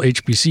 those are all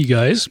HBC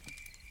guys.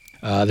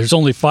 There's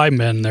only 5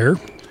 men there.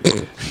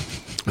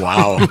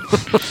 Wow.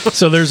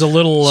 So there's a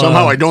little...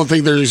 Somehow I don't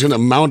think there's going to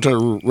mount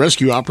a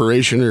rescue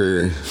operation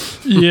or...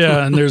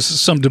 Yeah, and there's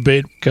some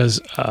debate because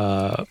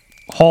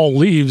Hall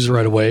leaves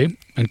right away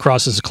and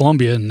crosses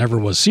Columbia and never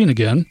was seen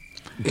again.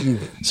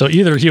 So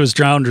either he was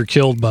drowned or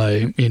killed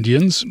by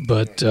Indians,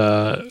 but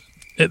the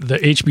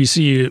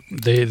HBC,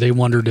 they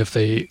wondered if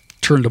they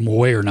turned him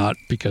away or not,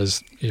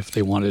 because if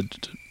they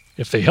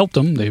helped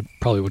him, they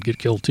probably would get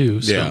killed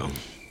too. So. Yeah.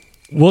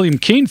 William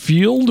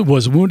Canefield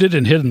was wounded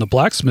and hid in the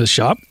blacksmith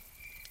shop.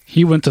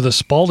 He went to the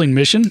Spalding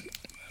Mission,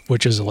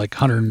 which is like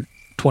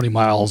 120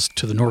 miles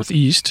to the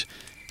northeast,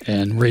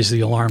 and raised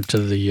the alarm to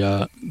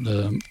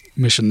the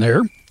mission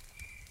there.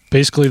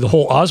 Basically, the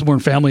whole Osborne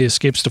family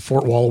escapes to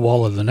Fort Walla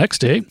Walla the next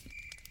day,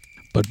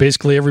 but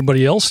basically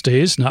everybody else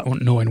stays, not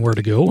knowing where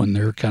to go, and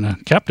they're kind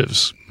of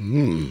captives.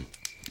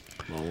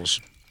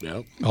 Almost.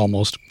 Yeah.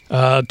 Almost.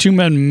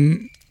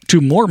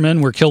 Two more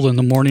men were killed in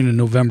the morning of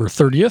November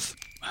 30th.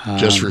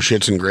 Just for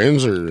shits and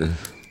grins, or?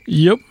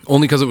 Yep.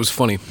 Only because it was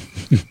funny.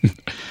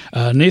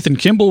 Nathan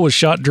Kimball was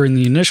shot during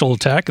the initial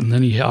attack, and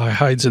then he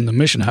hides in the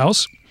mission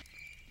house.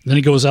 Then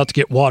he goes out to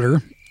get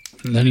water,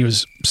 and then he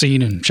was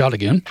seen and shot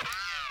again.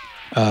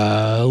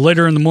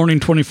 Later in the morning,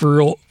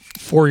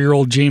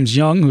 24-year-old James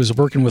Young, who was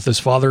working with his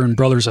father and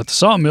brothers at the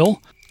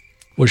sawmill,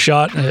 was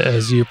shot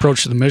as he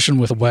approached the mission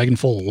with a wagon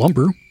full of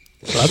lumber.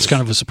 So that's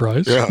kind of a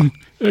surprise. Yeah.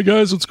 Hey,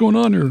 guys, what's going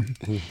on here?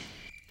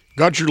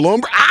 Got your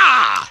lumber?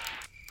 Ah!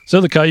 So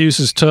the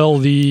Cayuses tell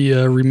the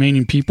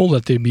remaining people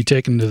that they'd be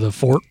taken to the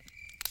fort.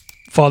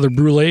 Father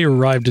Brule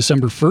arrived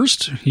December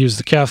 1st. He was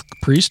the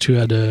Catholic priest who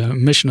had a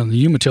mission on the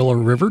Umatilla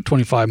River,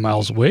 25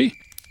 miles away.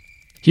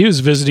 He was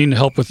visiting to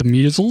help with the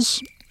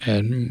measles,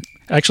 and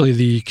actually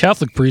the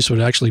Catholic priest would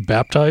actually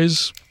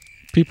baptize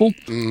people,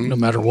 no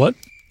matter what.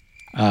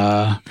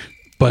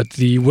 But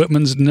the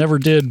Whitmans never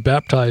did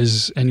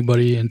baptize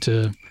anybody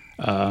into,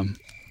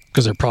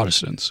 because they're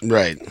Protestants.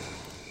 Right.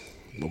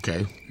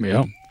 Okay.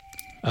 Yeah.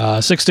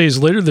 6 days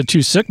later, the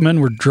two sick men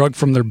were drugged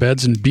from their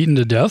beds and beaten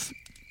to death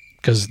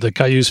because the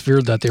Cayuse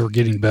feared that they were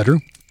getting better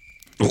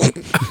and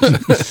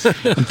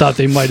thought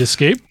they might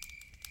escape.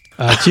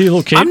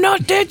 Teal-Kate, I'm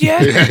not dead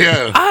yet.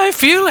 Yeah. I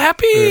feel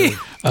happy.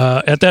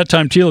 at that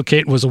time,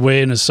 Teal-Kate was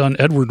away and his son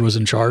Edward was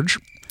in charge,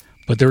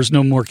 but there was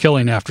no more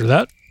killing after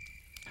that.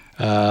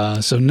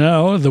 So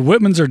now the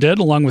Whitmans are dead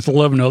along with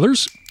 11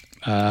 others.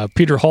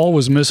 Peter Hall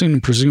was missing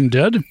and presumed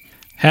dead.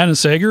 Hannah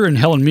Sager and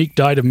Helen Meek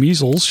died of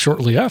measles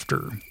shortly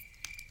after.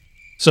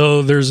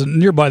 So there's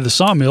nearby the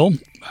sawmill.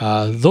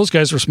 Those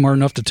guys were smart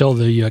enough to tell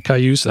the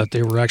Cayuse that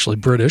they were actually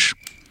British.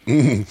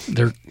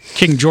 They're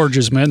King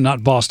George's men,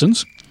 not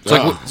Boston's.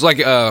 It's like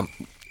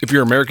if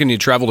you're American, you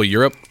travel to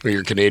Europe. Or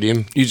you're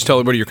Canadian. You just tell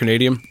everybody you're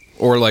Canadian,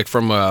 or like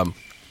from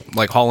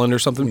like Holland or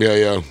something.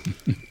 Yeah.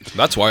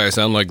 That's why I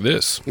sound like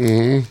this.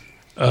 3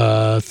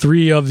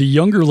 of the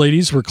younger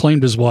ladies were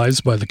claimed as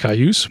wives by the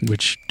Cayuse,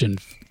 which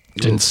didn't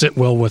sit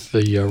well with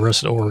the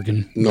rest of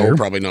Oregon. No, there.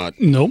 probably not.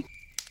 Nope.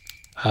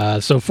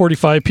 So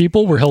 45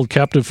 people were held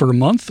captive for a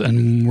month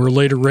and were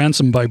later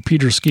ransomed by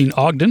Peter Skeen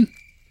Ogden,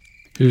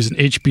 who's an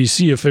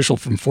HBC official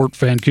from Fort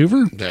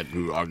Vancouver. That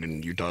who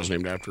Ogden, Utah's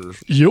named after.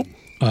 Yep.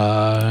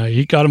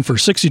 He got him for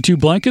 62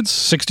 blankets,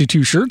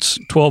 62 shirts,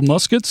 12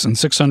 muskets, and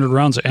 600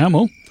 rounds of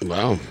ammo.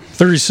 Wow.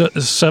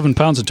 37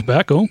 pounds of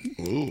tobacco.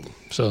 Ooh.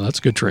 So that's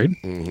a good trade.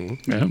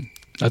 Yeah.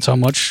 That's how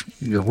much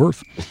you're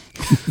worth.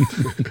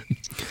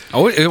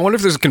 I wonder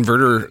if there's a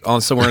converter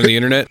on somewhere on the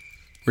internet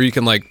where you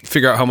can like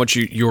figure out how much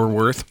you're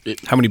worth,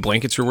 how many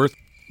blankets you're worth.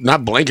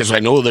 Not blankets. I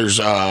know there's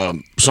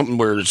something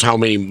where it's how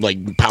many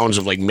like pounds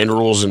of like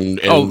minerals and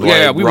we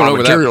raw went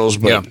over materials.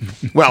 that.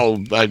 But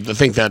well, I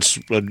think that's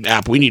an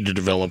app we need to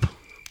develop.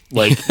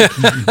 Like,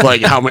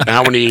 like what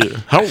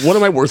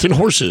am I worth in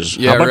horses?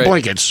 Yeah, how about right.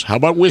 blankets? How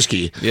about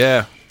whiskey?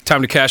 Yeah,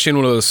 time to cash in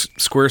one of those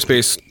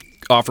Squarespace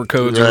offer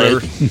codes or Right.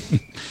 whatever.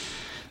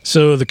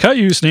 So the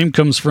Cayuse name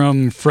comes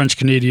from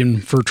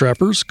French-Canadian fur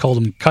trappers, called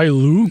them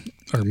Caillou,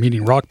 or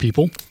meaning rock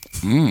people.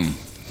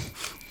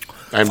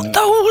 I'm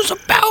Those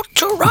about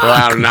to rock.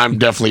 Well, I'm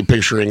definitely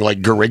picturing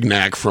like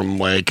Garignac from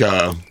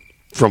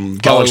from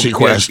Galaxy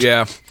Quest.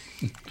 Yeah.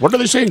 What are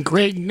they saying?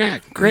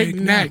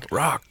 Garignac.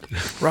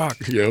 Rock.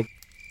 Yep.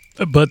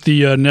 But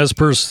the Nez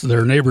Perce,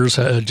 their neighbors,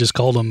 had just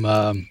called them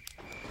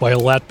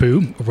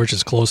Waialatpu, which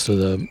is close to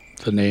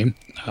the name,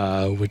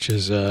 which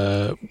is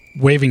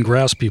waving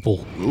grass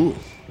people. Ooh,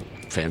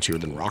 fancier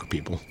than rock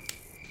people.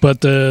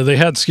 But they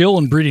had skill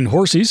in breeding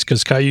horses,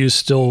 because Cayuse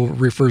still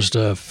refers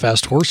to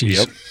fast horses.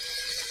 Yep.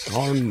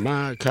 On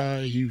my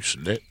Cayuse,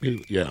 let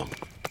me. Yeah.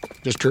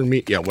 Just turn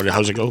me. Yeah.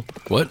 How's it go?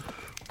 What?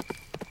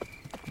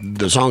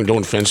 The song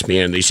 "Don't Fence Me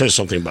In." He says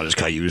something about his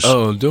Cayuse.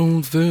 Oh,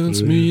 don't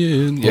fence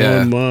me in. Yeah.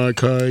 On my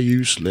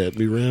Cayuse, let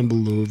me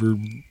ramble over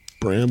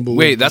bramble.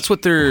 Wait, that's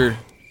what the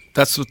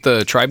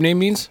tribe name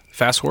means?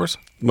 Fast horse?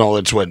 No,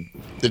 it's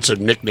a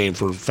nickname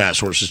for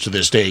fast horses to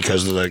this day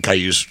because of the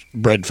Cayuse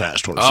bred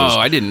fast horses. Oh,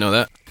 I didn't know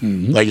that.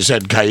 Like you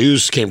said,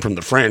 Cayuse came from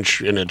the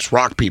French and it's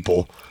rock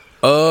people.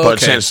 Oh, But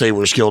okay. since they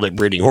were skilled at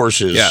breeding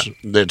horses, Yeah.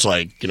 it's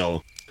like,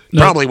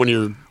 probably when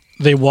you're,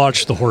 They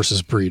watched the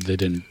horses breed. They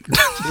didn't.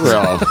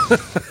 well,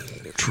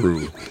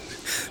 true.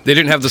 They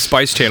didn't have the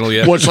Spice Channel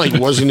yet. Well, it's like,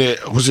 was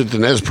it the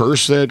Nez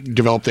Perce that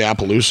developed the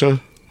Appaloosa,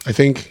 I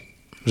think?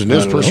 Was it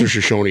Nez Perce or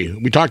Shoshone?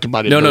 We talked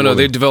about it. No.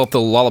 They developed the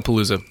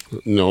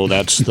Lollapalooza. No,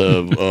 that's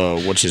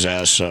the what's his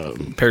ass?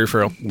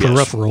 Peripheral.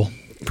 Peripheral.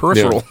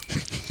 Peripheral.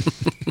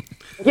 Yeah.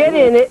 Get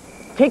in it,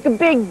 take a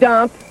big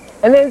dump,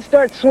 and then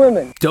start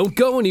swimming. Don't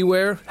go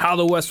anywhere. How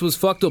the West Was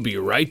Fucked will be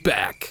right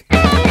back.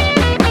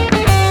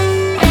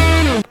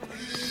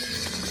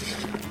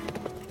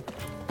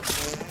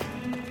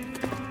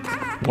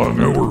 Long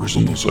hours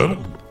in the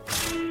saddle.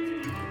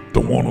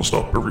 Don't want to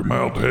stop every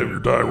mile to have your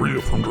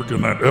diarrhea from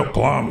drinking that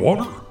alkaline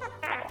water?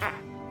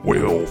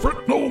 Well,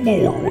 fret no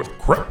more with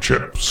Crap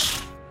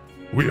Chaps.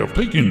 We have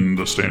taken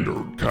the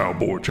standard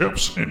cowboy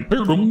chaps and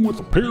paired them with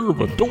a pair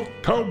of adult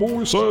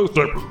cowboy-sized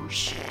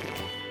diapers.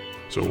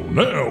 So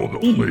now the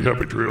only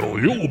happy trail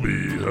you'll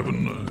be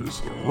having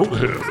is the road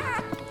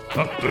ahead,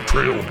 not the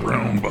trail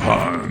brown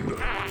behind.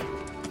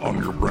 On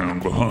your brown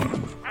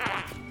behind.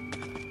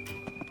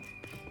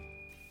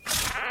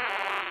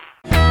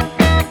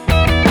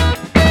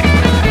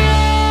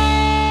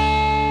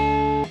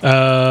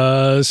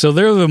 So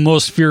they're the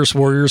most fierce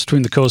warriors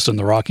between the coast and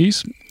the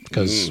Rockies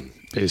because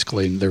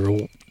basically they're...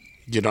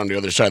 Get on the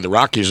other side of the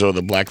Rockies, though,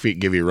 the Blackfeet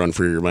give you a run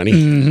for your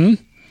money.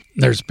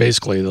 There's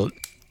basically...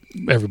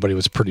 everybody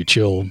was pretty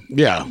chill.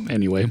 Yeah.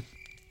 Anyway.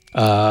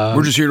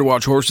 We're just here to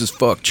watch horses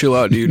fuck. Chill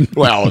out, dude.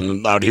 Well,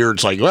 and out here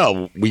it's like,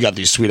 well, we got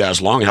these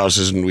sweet-ass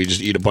longhouses, and we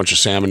just eat a bunch of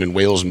salmon and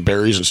whales and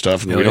berries and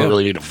stuff, and we don't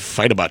really need to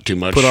fight about too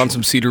much. Put on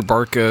some cedar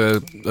bark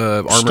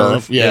armor.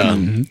 Stuff.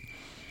 Yeah.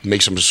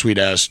 Make some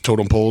sweet-ass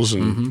totem poles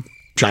and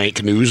giant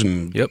canoes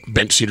and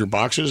bent cedar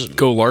boxes.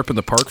 Go LARP in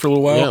the park for a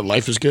little while. Yeah,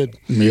 life is good.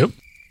 Yep.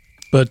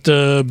 But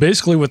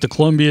basically with the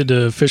Columbia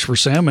to fish for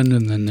salmon,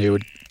 and then they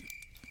would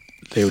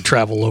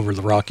travel over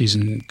the Rockies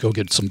and go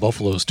get some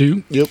buffaloes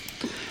too. Yep.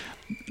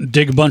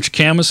 Dig a bunch of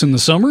camas in the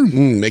summer.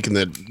 Making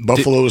that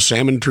buffalo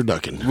salmon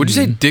turducken. Would you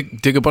say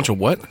dig a bunch of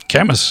what?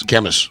 Camas.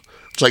 Camas.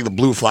 It's like the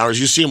blue flowers.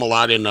 You see them a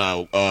lot in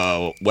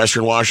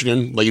Western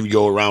Washington. Like if you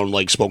go around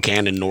like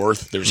Spokane and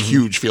north, there's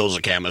huge fields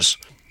of camas.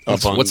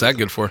 What's that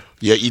good for?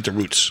 Yeah, eat the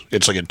roots.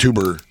 It's like a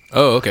tuber.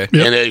 Oh, okay.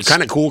 Yep. And it's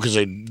kind of cool because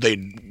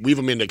they weave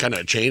them into kind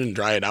of a chain and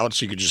dry it out,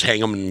 so you could just hang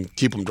them and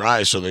keep them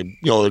dry. So they're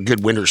a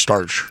good winter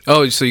starch.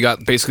 Oh, so you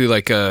got basically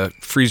like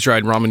freeze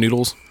dried ramen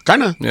noodles.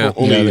 Kind of. Yeah.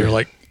 They're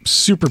like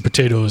super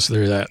potatoes.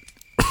 They're that.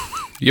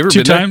 You ever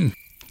been Two-time? there?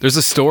 There's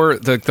a store,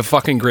 the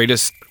fucking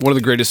greatest, one of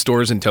the greatest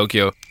stores in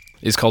Tokyo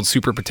is called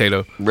Super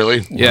Potato.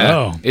 Really? Yeah.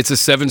 Wow. It's a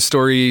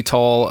 7-story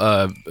tall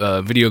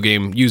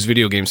used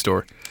video game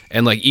store.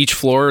 And like each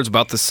floor is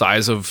about the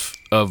size of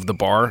the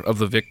bar of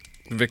the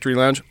Victory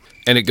Lounge.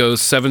 And it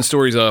goes 7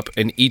 stories up,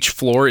 and each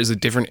floor is a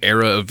different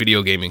era of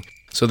video gaming.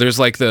 So there's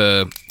like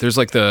the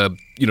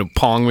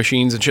Pong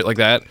machines and shit like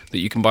that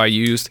you can buy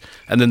used.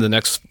 And then the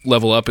next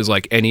level up is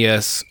like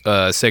NES,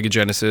 Sega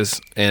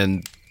Genesis,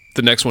 and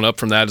the next one up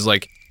from that is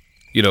like,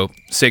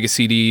 Sega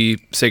CD,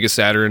 Sega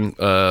Saturn,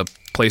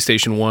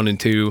 PlayStation 1 and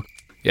 2.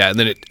 Yeah, and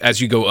then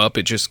as you go up,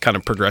 it just kind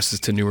of progresses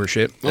to newer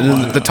shit. And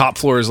then the top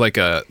floor is like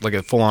a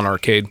full-on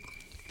arcade.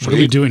 What are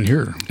we doing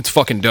here? It's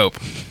fucking dope.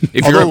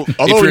 Although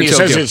when he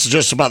says Tokyo, it's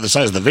just about the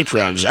size of the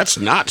Victory Lounge, that's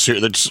not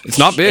serious. It's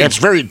not big. It's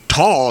very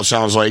tall, it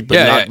sounds like, but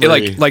not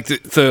very... like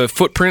the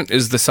footprint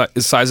is the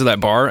size of that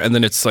bar, and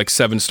then it's like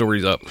 7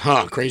 stories up.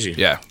 Huh, crazy.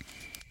 Yeah.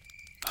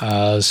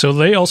 So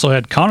they also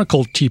had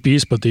conical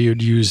teepees, but they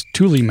would use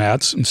tule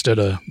mats instead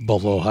of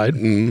buffalo hide.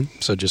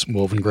 So just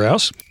woven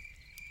grass.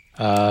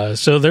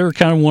 So they're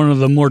kind of one of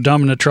the more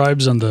dominant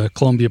tribes on the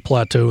Columbia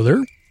Plateau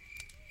there.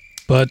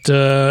 But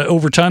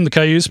over time, the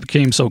Cayuse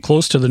became so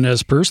close to the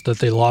Nez Perce that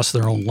they lost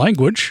their own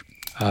language.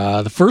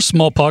 The first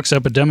smallpox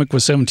epidemic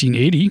was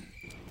 1780,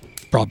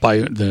 brought by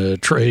the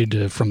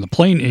trade from the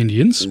Plain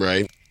Indians.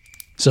 Right.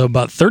 So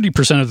about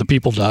 30% of the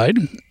people died.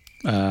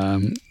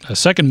 A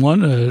second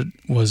one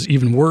was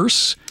even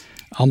worse.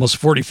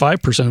 Almost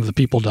 45% of the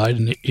people died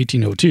in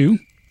 1802,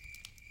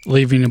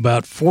 leaving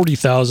about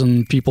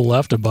 40,000 people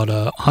left, about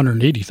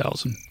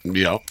 180,000.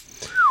 Yeah.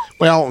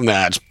 Well,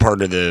 that's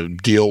part of the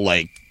deal,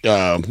 like,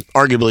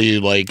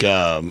 arguably, like,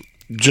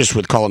 just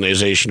with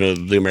colonization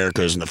of the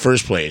Americas in the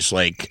first place.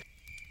 Like,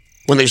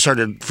 when they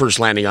started first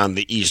landing on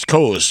the East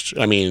Coast,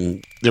 I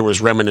mean, there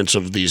was remnants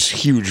of these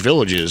huge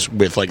villages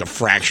with, like, a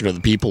fraction of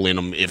the people in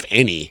them, if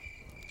any.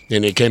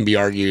 And it can be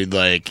argued,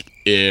 like,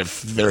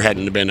 if there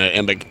hadn't been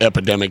an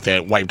epidemic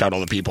that wiped out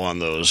all the people on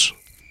those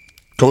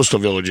coastal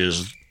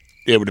villages,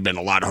 it would have been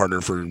a lot harder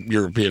for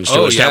Europeans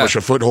to establish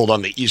a foothold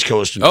on the East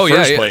Coast in the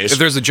first place. If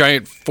there's a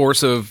giant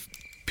force of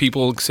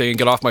people saying,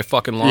 get off my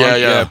fucking lawn.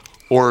 Yeah.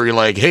 Or you're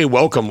like, hey,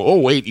 welcome. Oh,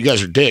 wait, you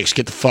guys are dicks.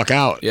 Get the fuck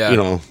out.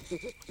 Yeah.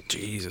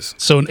 Jesus.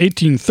 So in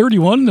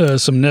 1831,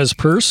 some Nez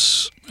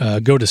Perce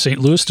go to St.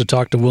 Louis to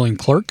talk to William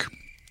Clark.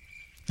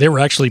 They were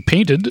actually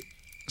painted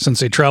since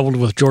they traveled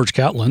with George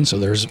Catlin, so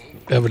there's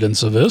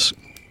evidence of this.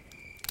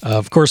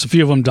 Of course, a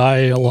few of them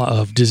die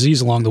of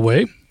disease along the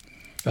way.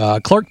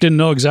 Clark didn't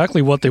know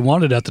exactly what they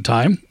wanted at the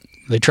time.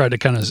 They tried to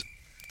kind of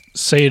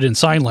say it in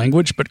sign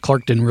language, but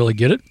Clark didn't really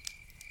get it.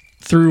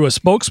 Through a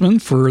spokesman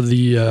for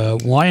the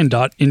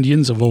Wyandot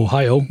Indians of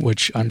Ohio,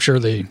 which I'm sure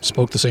they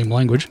spoke the same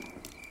language,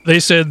 they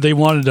said they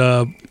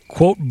wanted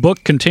quote,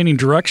 book containing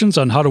directions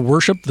on how to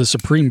worship the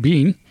Supreme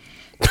Being.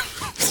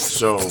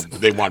 So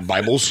they want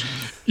Bibles?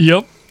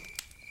 Yep.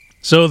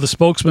 So the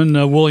spokesman,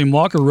 William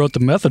Walker, wrote the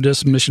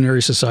Methodist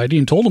Missionary Society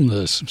and told them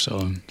this.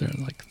 So they're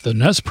like, the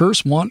Nez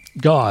Perce want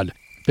God.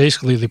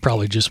 Basically, they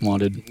probably just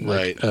wanted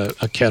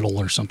a kettle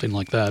or something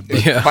like that.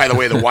 But By the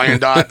way, the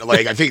Wyandotte,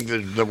 I think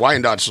the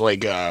Wyandotte's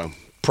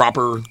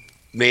proper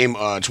name.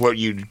 It's what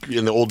you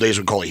in the old days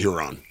would call a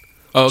Huron.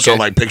 Oh, okay.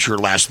 So picture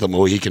Last of the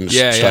Mohicans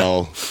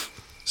style. Yeah.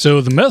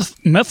 So the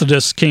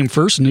Methodists came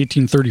first in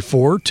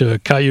 1834 to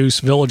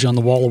Cayuse Village on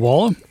the Walla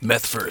Walla.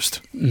 Meth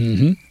first.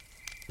 Mm-hmm.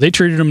 They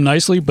treated them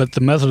nicely, but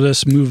the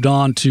Methodists moved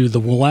on to the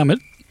Willamette.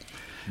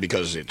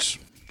 Because it's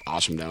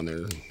awesome down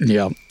there.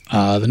 Yeah.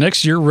 The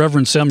next year,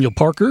 Reverend Samuel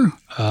Parker,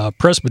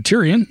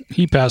 Presbyterian,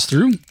 he passed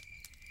through.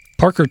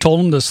 Parker told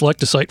him to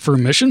select a site for a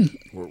mission.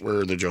 Where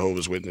are the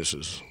Jehovah's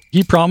Witnesses?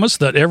 He promised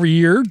that every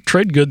year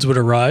trade goods would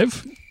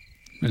arrive,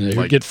 and they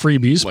would get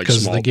freebies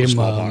because they gave him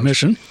a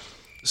mission.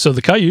 So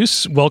the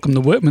Cayuse welcomed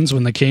the Whitmans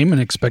when they came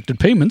and expected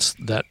payments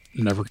that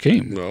never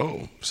came.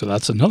 Oh. So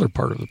that's another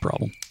part of the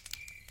problem.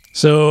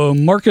 So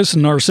Marcus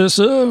and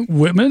Narcissa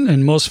Whitman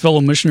and most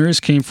fellow missionaries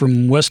came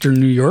from Western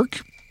New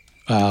York.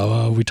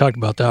 We talked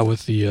about that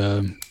with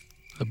the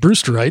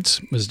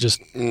Brewsterites. It was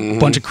just a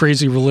bunch of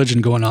crazy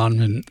religion going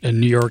on in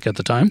New York at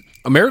the time.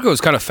 America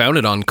was kind of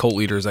founded on cult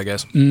leaders, I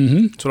guess.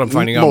 Mm-hmm. That's what I'm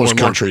finding out. Most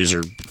countries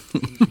are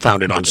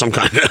founded on some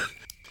kind of...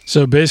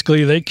 So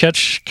basically, they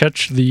catch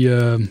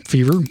the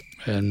fever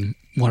and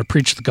want to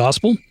preach the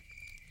gospel.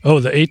 Oh,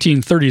 the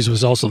 1830s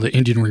was also the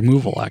Indian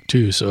Removal Act,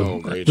 too,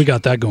 so we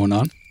got that going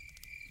on.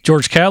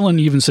 George Catlin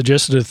even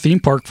suggested a theme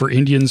park for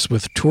Indians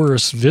with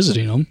tourists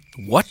visiting them.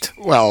 What?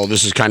 Well,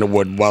 this is kind of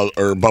what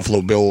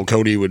Buffalo Bill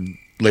Cody would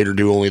later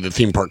do, only the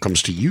theme park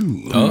comes to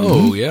you.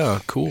 Oh, yeah,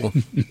 cool.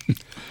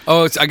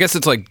 I guess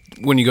it's like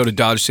when you go to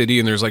Dodge City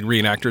and there's like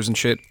reenactors and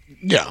shit.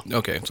 Yeah.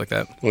 Okay, it's like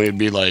that. Well, it'd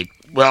be like,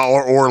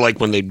 or like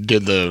when they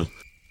did the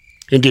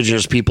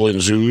indigenous people in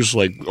zoos,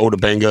 like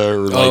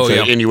Otabenga or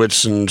the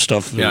Inuits and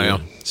stuff. Yeah.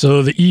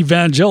 So the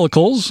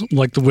evangelicals,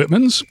 like the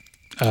Whitmans,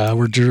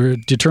 were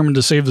determined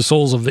to save the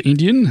souls of the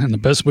Indian, and the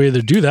best way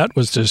to do that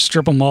was to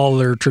strip them all of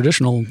their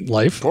traditional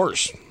life. Of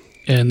course.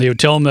 And they would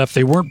tell them that if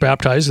they weren't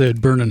baptized, they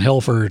would burn in hell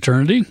for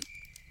eternity.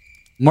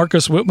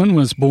 Marcus Whitman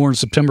was born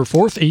September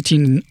 4th,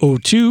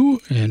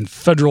 1802 in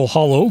Federal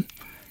Hollow.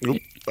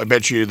 I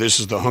bet you this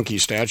is the hunky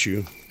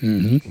statue.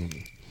 Mm-hmm.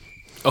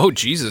 Oh,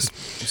 Jesus.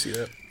 You see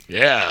that?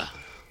 Yeah.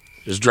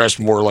 Is dressed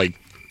more like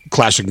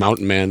classic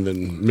mountain man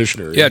than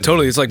missionary. Yeah,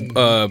 totally. It's like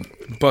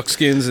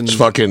buckskins and... It's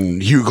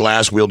fucking Hugh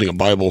Glass wielding a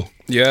Bible.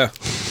 Yeah.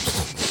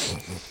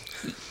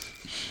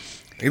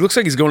 He looks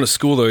like he's going to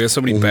school, though. He has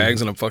so many bags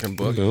and a fucking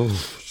book.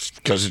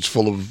 Because it's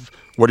full of,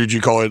 what did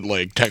you call it,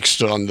 like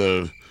text on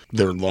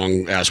their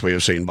long-ass way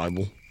of saying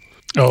Bible.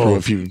 Oh, from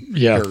a few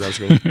paragraphs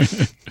ago.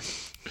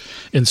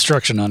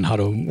 Instruction on how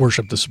to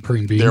worship the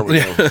Supreme Being. There we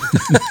go.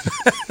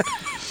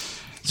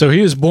 So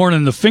he was born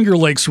in the Finger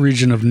Lakes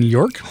region of New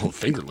York. Oh,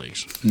 Finger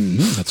Lakes.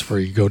 Mm-hmm. That's where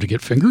you go to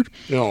get fingered.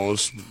 No,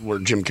 it's where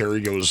Jim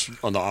Carrey goes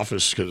on The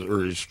Office,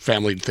 or his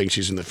family thinks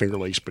he's in the Finger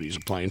Lakes, but he's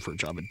applying for a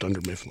job at Dunder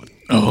Mifflin.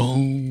 Oh.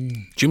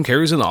 Jim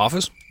Carrey's in The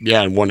Office?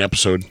 Yeah, in one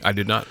episode. I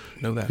did not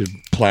know that. He's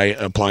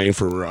applying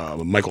for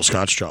Michael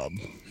Scott's job.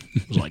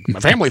 It was like, my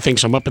family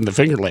thinks I'm up in the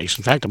Finger Lakes.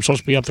 In fact, I'm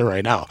supposed to be up there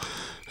right now.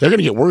 They're going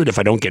to get worried if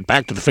I don't get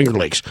back to the Finger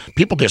Lakes.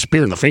 People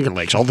disappear in the Finger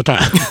Lakes all the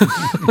time.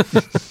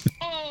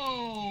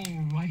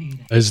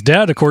 His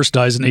dad, of course,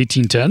 dies in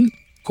 1810.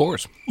 Of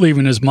course.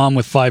 Leaving his mom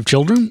with 5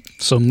 children.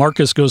 So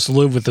Marcus goes to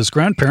live with his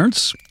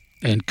grandparents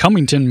in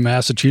Cummington,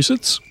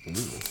 Massachusetts.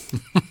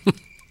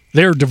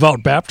 They are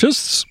devout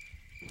Baptists.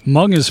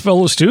 Among his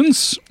fellow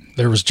students,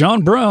 there was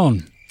John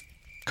Brown.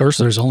 Of course,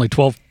 there's only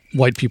 12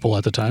 white people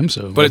at the time,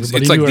 so but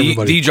it's like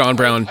the John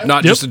Brown,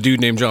 not just a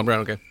dude named John Brown.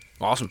 Okay,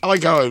 awesome. I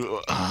like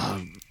how,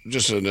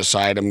 just an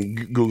aside, I'm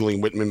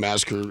Googling Whitman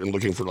Massacre and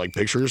looking for like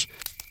pictures.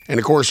 And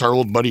of course, our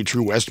old buddy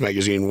True West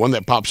magazine, one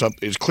that pops up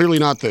is clearly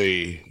not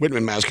the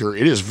Whitman Massacre.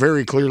 It is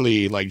very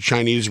clearly like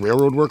Chinese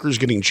railroad workers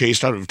getting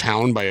chased out of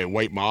town by a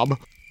white mob,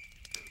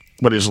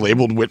 but is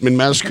labeled Whitman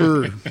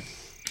Massacre.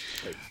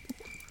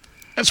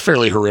 That's a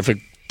fairly horrific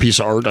piece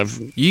of art I've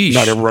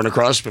not ever run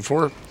across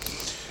before.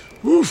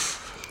 Oof.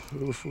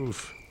 Oof,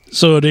 oof.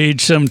 So at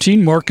age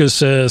 17, Marcus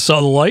saw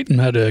the light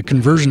and had a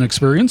conversion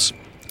experience.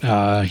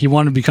 He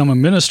wanted to become a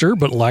minister,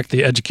 but lacked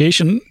the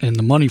education and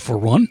the money for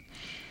one.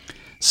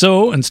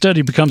 So instead,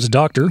 he becomes a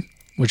doctor,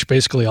 which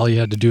basically all you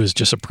had to do is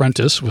just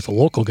apprentice with a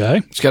local guy.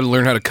 Just got to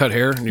learn how to cut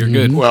hair, and you're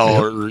good.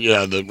 Well,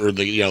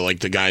 like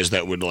the guys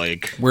that would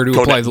like where to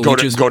apply the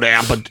leeches. Go to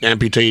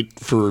amputate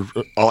for.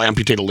 I'll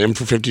amputate a limb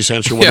for 50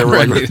 cents or whatever.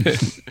 Yeah,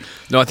 right.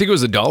 No, I think it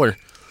was $1.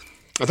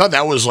 I thought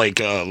that was like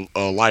a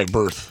live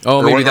birth.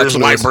 Oh, maybe that's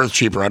what live birth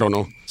cheaper. I don't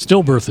know.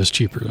 Stillbirth is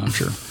cheaper, I'm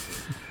sure.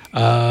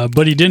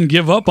 But he didn't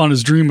give up on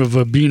his dream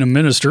of being a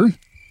minister.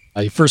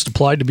 He first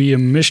applied to be a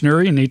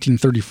missionary in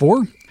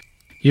 1834.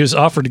 He was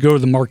offered to go to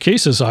the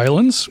Marquesas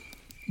Islands,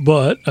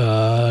 but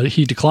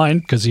he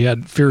declined because he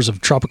had fears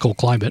of tropical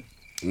climate.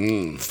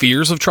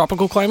 fears of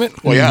tropical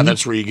climate. Well, yeah,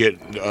 that's where you get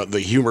the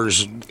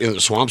humors in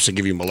the swamps that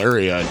give you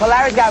malaria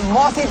Larry's got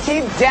mossy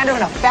teeth, dander,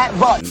 and a fat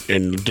butt.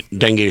 and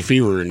dengue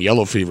fever and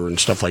yellow fever and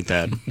stuff like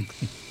that.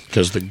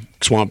 Because the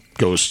swamp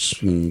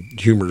ghosts and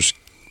humors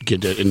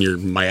get it in your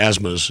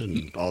miasmas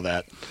and all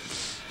that.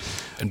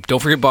 And don't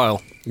forget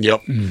bile.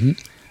 Yep.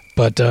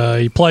 But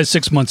he applies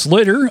 6 months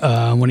later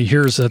when he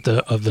hears that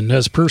of the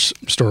Nez Perce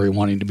story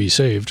wanting to be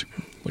saved,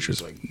 which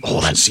was like,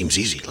 Oh, that seems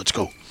easy. Let's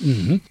go.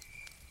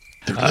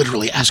 They're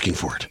literally asking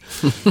for it.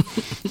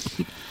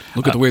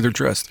 Look at the way they're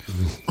dressed.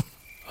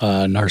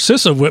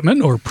 Narcissa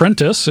Whitman, or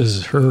Prentice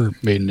is her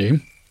maiden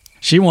name.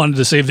 She wanted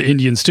to save the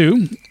Indians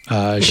too.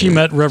 She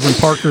met Reverend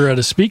Parker at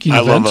a speaking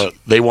event. I love it.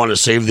 They want to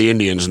save the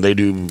Indians, and they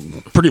do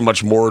pretty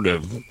much more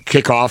to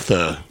kick off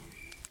the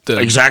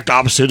exact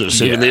opposite of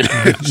saving the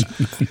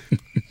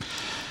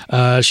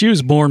Indians. She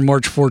was born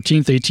March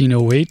 14th,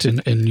 1808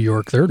 in New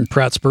York there, in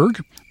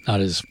Prattsburg.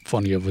 Not as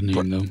funny of a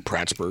name, though.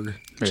 Prattsburg.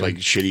 It's like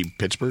shitty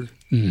Pittsburgh.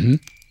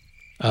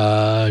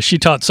 She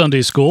taught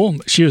Sunday school.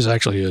 She was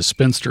actually a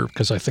spinster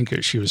because I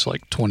think she was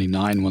like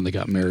 29 when they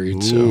got married.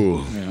 Ooh.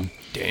 So, yeah.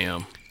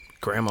 Damn.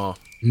 Grandma.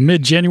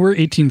 Mid-January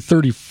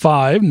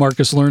 1835,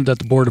 Marcus learned that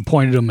the board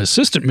appointed him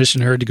assistant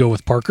missionary to go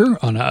with Parker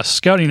on a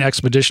scouting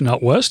expedition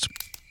out west.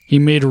 He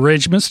made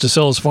arrangements to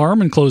sell his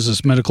farm and close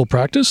his medical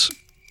practice.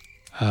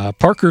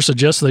 Parker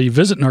suggests that he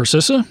visit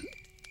Narcissa.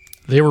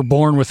 They were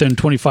born within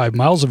 25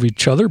 miles of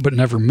each other but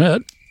never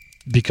met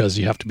because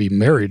you have to be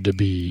married to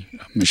be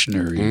a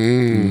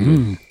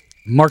missionary.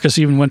 Marcus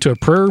even went to a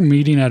prayer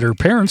meeting at her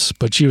parents',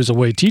 but she was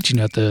away teaching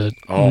at the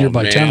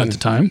nearby town at the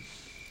time.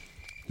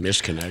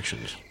 Missed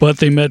connections. But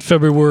they met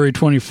February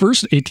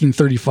 21st,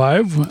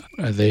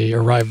 1835. They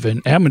arrived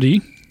in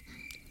Amity,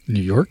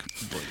 New York.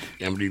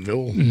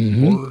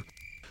 Amityville.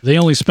 They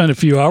only spent a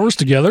few hours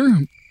together.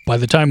 By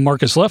the time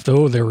Marcus left,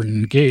 though, they were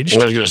engaged.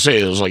 I was going to say,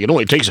 it was like, it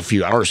only takes a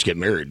few hours to get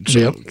married.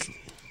 So.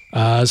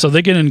 Yep. So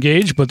they get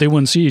engaged, but they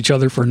wouldn't see each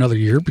other for another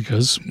year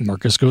because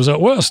Marcus goes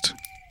out west.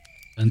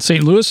 In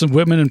St. Louis, and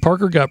Whitman and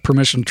Parker got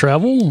permission to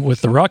travel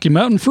with the Rocky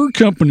Mountain Fur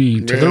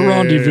Company to their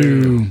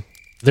rendezvous.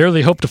 There,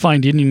 they hope to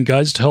find Indian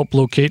guides to help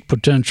locate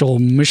potential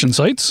mission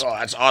sites. Oh,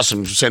 that's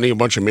awesome. Sending a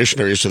bunch of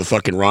missionaries to the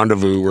fucking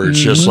rendezvous where it's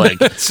just like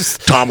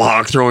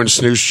tomahawk throwing,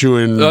 snooze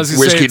chewing,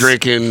 whiskey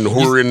drinking,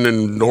 whoring,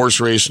 and horse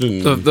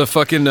racing. And the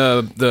fucking,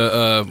 what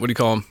do you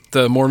call them?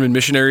 The Mormon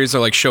missionaries are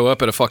like show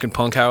up at a fucking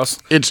punk house.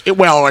 Can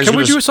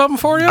we do something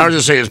for you? I was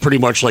just saying it's pretty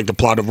much like the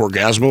plot of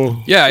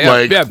Orgasmo.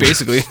 Yeah,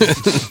 basically.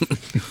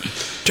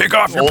 Take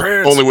off your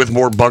pants. Only with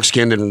more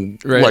buckskin and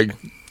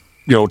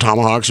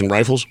tomahawks and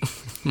rifles.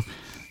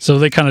 So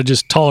they kind of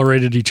just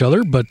tolerated each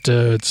other, but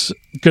it's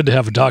good to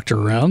have a doctor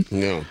around.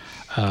 Yeah.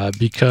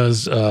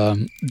 Because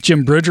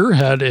Jim Bridger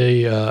had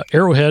a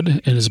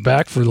arrowhead in his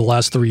back for the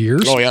last 3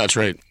 years. Oh, yeah, that's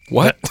right.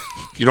 What?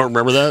 You don't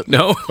remember that?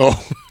 No.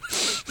 Oh.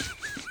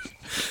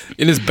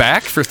 In his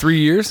back for 3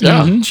 years?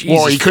 Yeah. Jesus,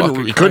 well, he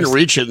couldn't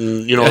reach it,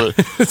 and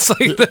it's like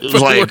it was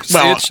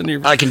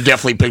like, I can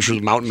definitely picture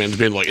the mountain man's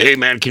being like, "Hey,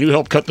 man, can you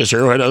help cut this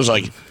arrowhead?" I was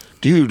like,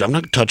 "Dude, I'm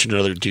not touching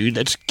another dude.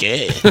 That's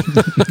gay."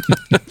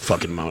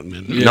 Fucking mountain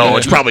man. Yeah. No,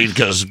 it's probably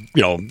because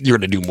you're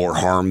going to do more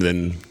harm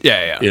than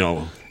Yeah,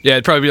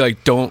 it'd probably be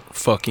like, "Don't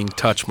fucking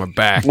touch my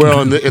back."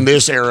 Well, in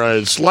this era,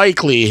 it's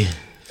likely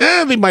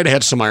they might have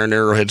had some iron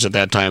arrowheads at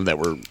that time that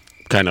were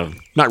kind of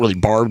not really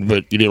barbed,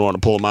 but you didn't want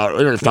to pull them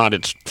out. Or if not,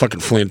 it's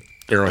fucking flint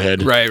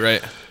arrowhead.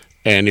 Right.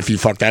 And if you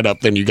fuck that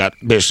up, then you got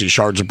basically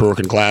shards of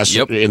broken glass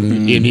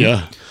in you.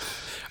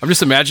 I'm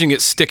just imagining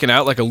it sticking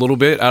out like a little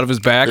bit out of his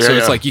back, so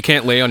it's like you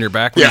can't lay on your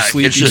back when you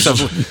sleep. You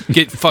just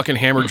get fucking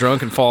hammered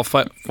drunk and fall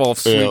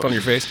asleep on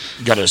your face.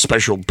 Got a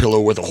special pillow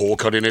with a hole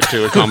cut in it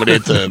to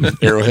accommodate the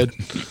arrowhead.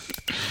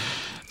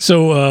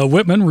 So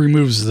Whitman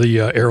removes the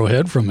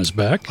arrowhead from his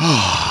back.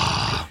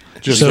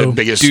 Just the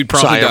biggest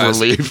sigh of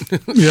relief.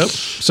 Yep.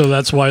 So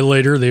that's why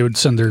later they would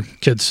send their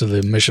kids to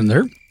the mission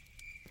there.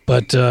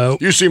 But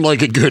you seem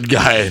like a good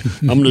guy.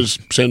 I'm going to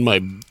send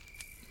my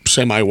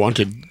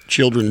semi-wanted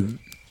children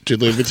to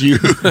live with you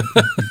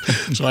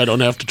so I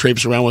don't have to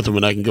traipse around with them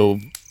and I can go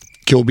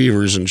kill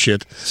beavers and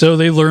shit. So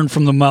they learned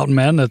from the mountain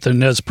man that the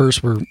Nez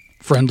Perce were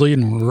friendly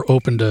and were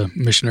open to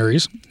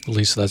missionaries. At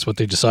least that's what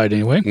they decide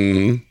anyway.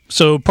 Mm-hmm.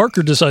 So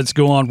Parker decides to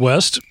go on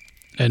west,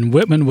 and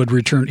Whitman would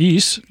return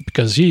east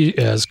because he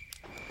has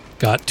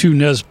got 2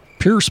 Nez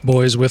Perce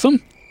boys with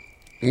him,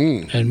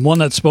 and one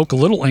that spoke a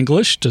little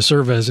English to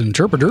serve as an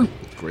interpreter.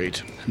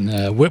 Great.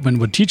 And Whitman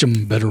would teach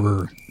him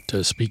better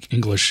to speak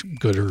English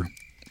gooder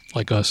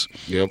like us.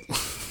 Yep.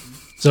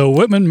 So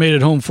Whitman made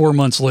it home 4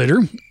 months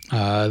later.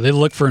 They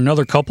looked for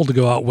another couple to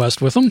go out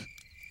west with them.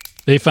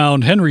 They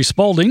found Henry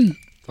Spalding.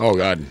 Oh,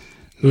 God.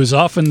 Who is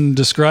often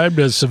described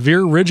as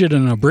severe, rigid,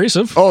 and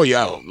abrasive. Oh,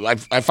 yeah.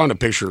 I found a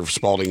picture of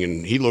Spalding,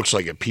 and he looks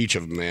like a peach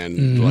of a man.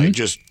 Mm-hmm. Like,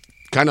 just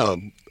kind of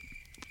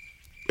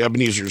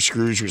Ebenezer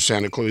Scrooge with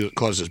Santa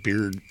Claus's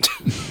beard.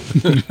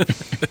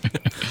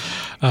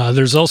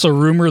 There's also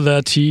rumor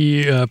that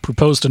he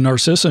proposed to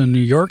Narcissa in New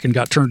York and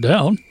got turned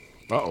down.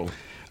 Uh-oh.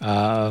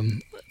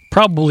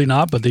 Probably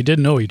not, but they did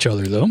know each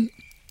other, though.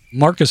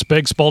 Marcus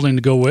begged Spalding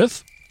to go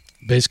with.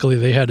 Basically,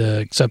 they had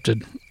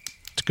accepted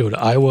to go to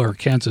Iowa or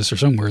Kansas or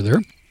somewhere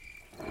there.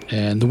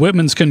 And the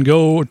Whitmans can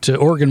go to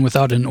Oregon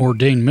without an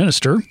ordained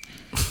minister.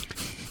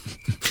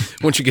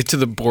 Once you get to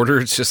the border,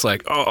 it's just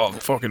like, oh,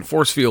 fucking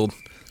force field.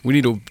 We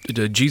need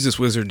a Jesus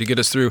wizard to get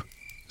us through.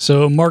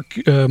 So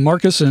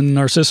Marcus and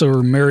Narcissa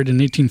were married in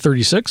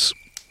 1836.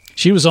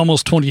 She was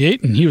almost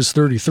 28 and he was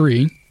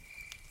 33.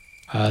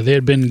 They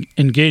had been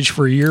engaged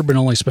for a year but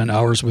only spent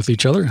hours with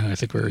each other. I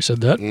think we already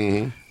said that.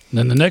 Mm-hmm. And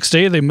then the next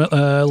day they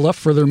left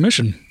for their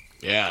mission.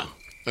 Yeah.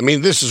 I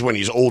mean, this is when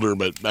he's older,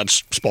 but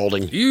that's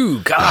Spalding.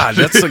 God,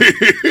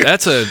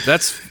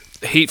 that's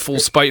hateful,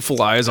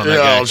 spiteful eyes on that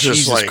guy. It's just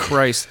Jesus like,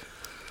 Christ.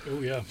 Oh,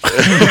 yeah.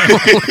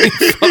 Holy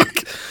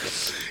fuck.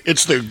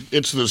 It's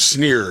the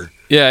sneer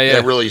Yeah.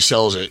 that really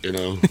sells it, you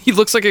know. He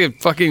looks like a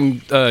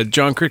fucking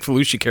John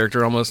Crick-Falucci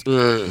character almost.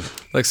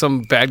 Like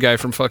some bad guy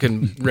from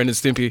fucking Ren and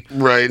Stimpy.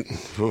 Right.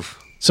 Oof.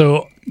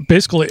 So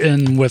basically,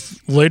 and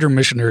with later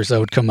missionaries that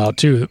would come out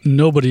too,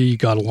 nobody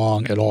got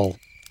along at all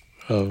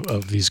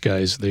of these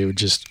guys. They would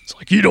just, it's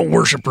like, you don't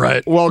worship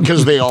right. Well,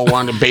 because they all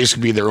want to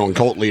basically be their own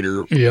cult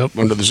leader. Yep.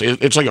 Under this,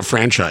 it's like a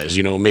franchise,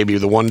 you know. Maybe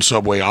the one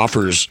Subway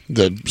offers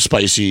the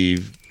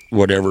spicy,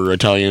 whatever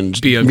Italian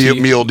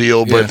BMT. meal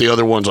deal, but Yeah. the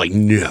other one's like,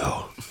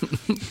 no.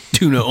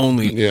 Tuna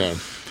only. Yeah.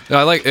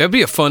 It'd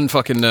be a fun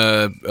fucking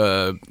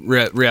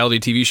reality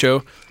TV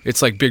show.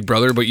 It's like Big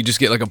Brother, but you just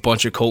get like a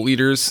bunch of cult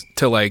leaders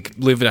to like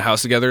live in a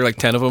house together, like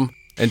 10 of them,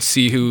 and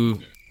see who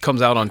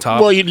comes out on top.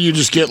 Well, you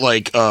just get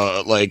like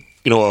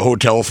you know, a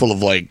hotel full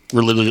of like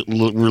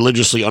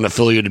religiously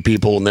unaffiliated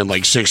people, and then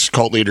like 6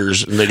 cult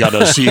leaders, and they got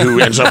to see who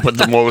ends up with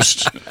the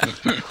most.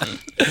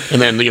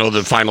 And then, you know,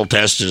 the final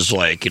test is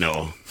like, you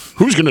know,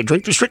 who's going to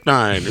drink the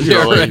strychnine? You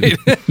know, like,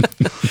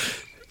 right.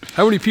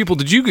 How many people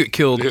did you get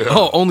killed? Yeah.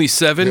 Oh, only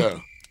 7? yeah.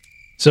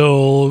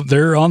 So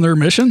they're on their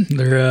mission.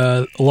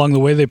 They're along the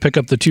way, they pick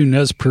up the 2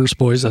 Nez Perce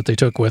boys that they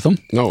took with them.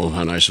 No,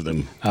 how nice of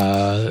them.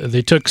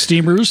 They took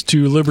steamers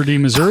to Liberty,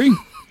 Missouri.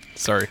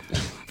 Sorry.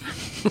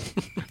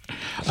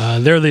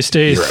 There they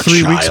stay You're a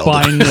 3 weeks child.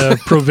 buying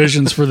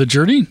provisions for the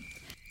journey.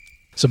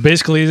 So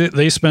basically,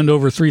 they spend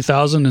over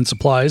 $3,000 in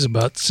supplies,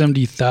 about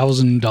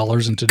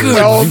 $70,000 in today's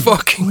Well, money.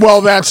 fucking.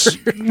 Well,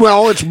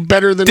 it's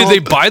better than Did all- they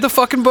buy the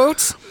fucking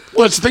boats?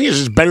 Well, that's the thing is,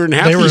 it's better than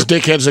half They were- these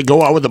dickheads that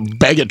go out with a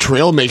bag of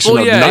trail mix and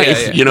a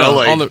knife. You know,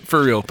 No, like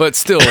for real. But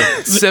still,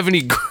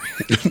 70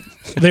 grand.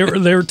 They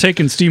were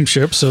taking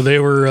steamships, so they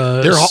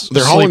were they're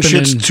hauling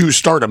sleeping shits in- to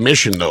start a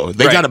mission, though.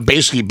 They Right. got to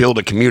basically build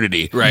a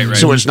community. Right.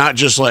 So it's not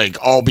just like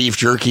all beef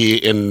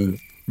jerky and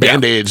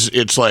Band-Aids.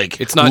 It's like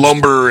It's not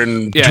lumber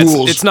and Yeah,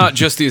 tools. it's not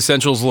just the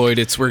essentials, Lloyd.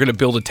 It's we're going to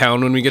build a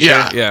town when we get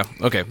Yeah. there.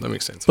 Yeah. Okay, that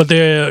makes sense. But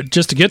they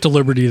just to get to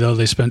Liberty, though,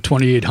 they spent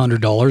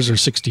 $2,800 or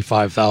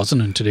 $65,000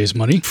 in today's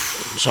money.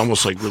 It's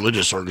almost like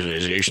religious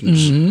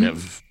organizations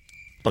have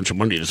a bunch of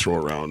money to throw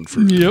around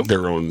for Yep.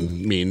 their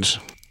own means.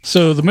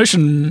 So the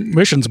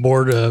missions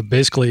board,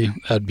 basically,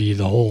 that'd be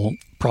the whole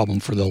problem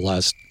for the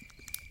last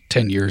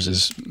 10 years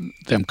is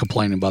them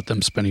complaining about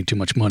them spending too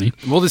much money.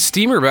 Well, the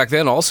steamer back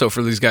then also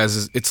for these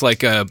guys it's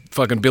like a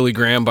fucking Billy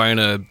Graham buying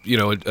a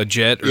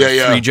jet or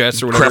 3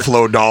 jets or whatever.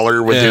 Creflo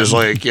Dollar with Yeah. his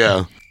like,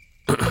 yeah.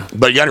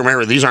 But you got to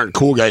remember, these aren't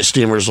cool guy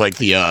steamers like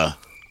the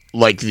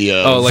like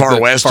Far the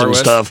West Far and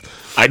West?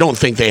 stuff. I don't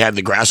think they had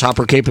the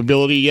grasshopper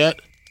capability yet.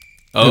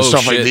 Oh, And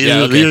stuff shit. like these.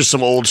 Yeah, okay. These are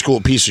some old school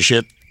piece of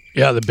shit.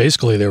 Yeah,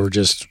 basically they were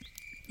just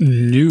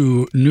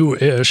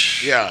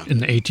new-ish Yeah. in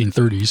the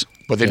 1830s.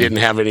 But they didn't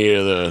have any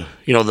of the,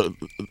 you know,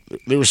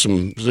 there were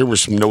some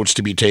notes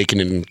to be taken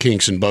and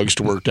kinks and bugs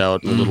to work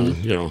out and a little,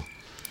 you know.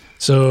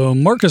 So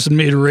Marcus had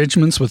made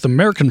arrangements with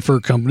American Fur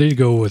Company to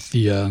go with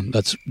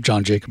that's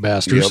John Jacob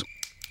Astor's. Yep.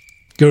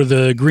 Go to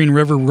the Green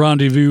River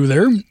Rendezvous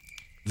there.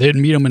 They'd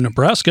meet him in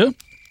Nebraska.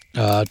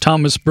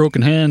 Thomas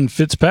Broken Hand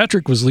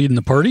Fitzpatrick was leading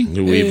the party.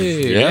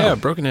 Yeah,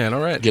 broken hand.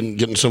 All right.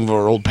 Getting some of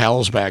our old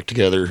pals back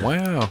together.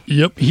 Wow.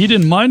 Yep, he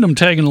didn't mind them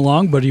tagging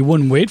along, but he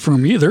wouldn't wait for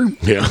him either.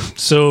 Yeah.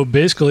 So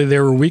basically, they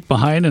were a week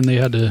behind, and they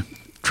had to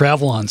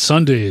travel on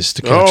Sundays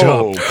to catch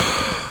up.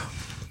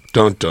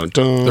 Dun dun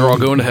dun. They're all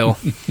going to hell.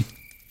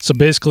 So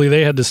basically,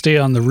 they had to stay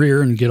on the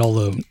rear and get all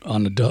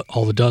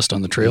the dust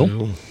on the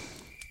trail.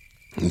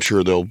 I'm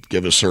sure they'll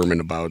give a sermon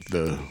about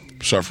the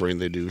suffering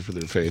they do for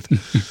their faith.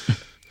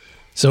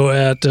 So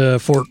at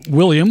Fort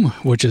William,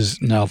 which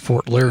is now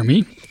Fort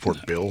Laramie,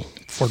 Fort Bill.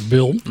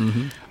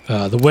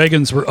 the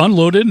wagons were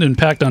unloaded and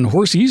packed on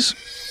horses.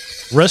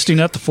 Resting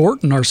at the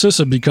fort,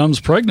 Narcissa becomes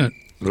pregnant.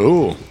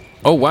 Ooh.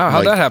 Oh, wow.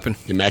 How'd Like- that happen?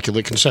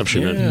 Immaculate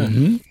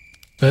conception.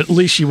 But at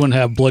least she wouldn't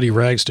have bloody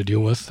rags to deal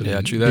with. And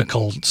Yeah, true Be that.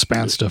 called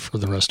Spansta for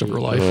the rest of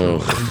her life.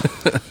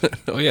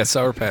 Oh, yeah,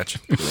 Sour Patch.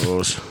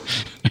 Gross.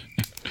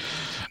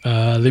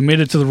 They made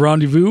it to the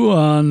rendezvous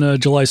on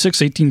July 6,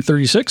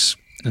 1836,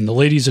 and the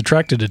ladies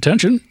attracted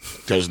attention.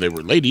 Because they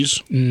were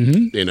ladies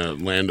in a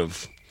land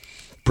of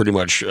pretty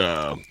much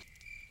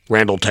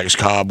Randall Tex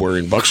Cobb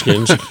wearing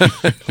buckskins.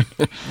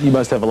 You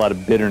must have a lot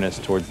of bitterness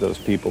towards those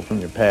people from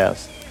your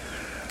past.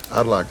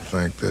 I'd like to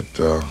think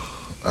that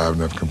I have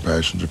enough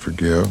compassion to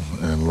forgive,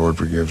 and the Lord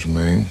forgives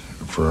me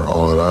for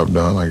all that I've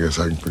done. I guess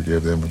I can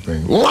forgive them for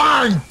being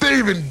lying,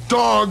 thieving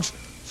dogs.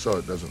 So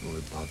it doesn't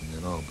really bother me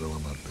at all, Bill.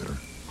 I'm not bitter.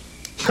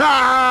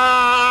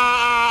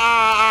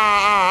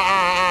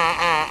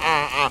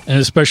 And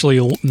especially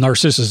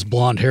Narcissa's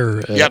blonde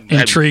hair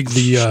intrigued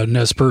the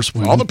Nez Perce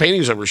women. All the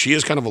paintings of her, she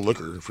is kind of a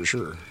looker, for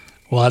sure.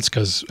 Well, that's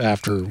because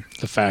after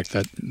the fact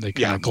that they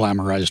kind of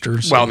glamorized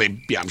her. So. Well,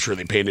 I'm sure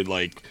they painted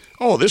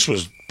this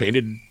was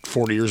painted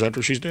 40 years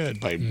after she's dead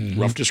by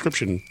rough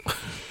description.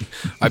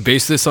 I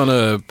based this on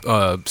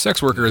a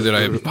sex worker that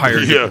I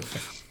hired. Yeah.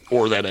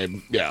 Or that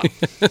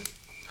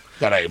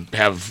that I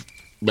have,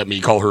 let me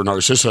call her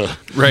Narcissa.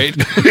 Right.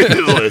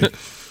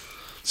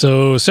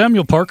 So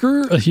Samuel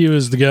Parker, he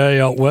was the guy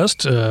out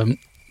west.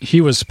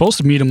 He was supposed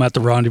to meet him at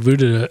the rendezvous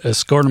to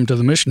escort him to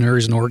the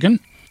missionaries in Oregon.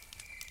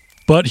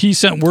 But he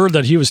sent word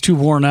that he was too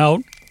worn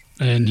out,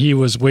 and he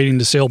was waiting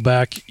to sail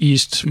back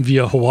east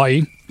via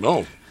Hawaii.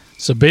 Oh.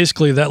 So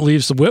basically that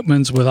leaves the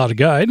Whitmans without a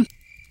guide.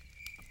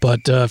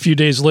 But a few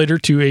days later,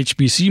 2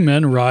 HBC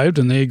men arrived,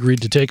 and they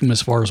agreed to take him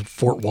as far as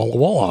Fort Walla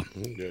Walla.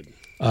 Good.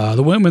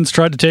 The Whitmans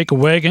tried to take a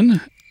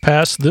wagon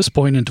past this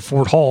point into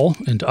Fort Hall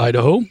into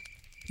Idaho.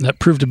 That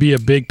proved to be a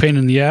big pain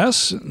in the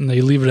ass, and they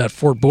leave it at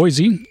Fort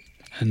Boise.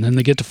 And then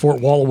they get to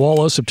Fort Walla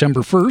Walla September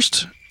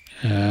 1st.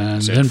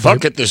 And then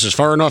fuck it, this is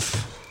far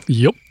enough.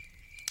 Yep.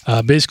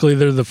 Basically,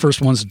 they're the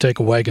first ones to take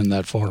a wagon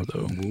that far,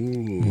 though.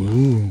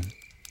 Ooh.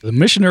 The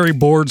missionary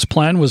board's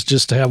plan was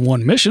just to have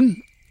one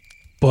mission,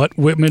 but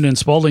Whitman and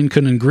Spaulding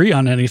couldn't agree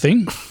on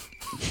anything.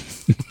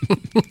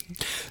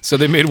 So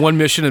they made one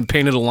mission and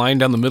painted a line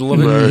down the middle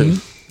of it. Right.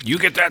 You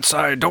get that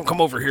side. Don't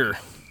come over here.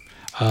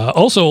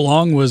 Also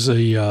along was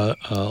a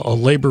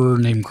laborer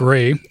named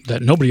Gray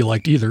that nobody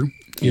liked either.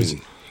 He was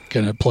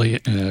going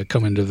to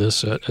come into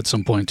this at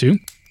some point, too.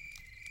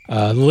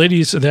 The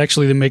ladies,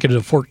 they make it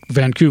to Fort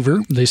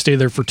Vancouver. They stay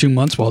there for 2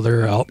 months while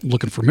they're out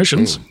looking for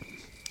missions.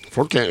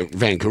 Fort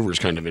Vancouver's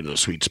kind of in a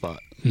sweet spot.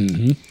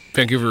 Mm-hmm.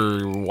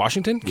 Vancouver,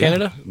 Washington?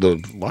 Canada? Yeah,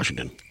 the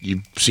Washington.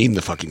 You've seen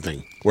the fucking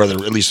thing. Or at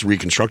least the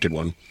reconstructed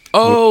one.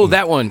 Oh,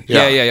 that one.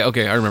 Yeah. Yeah.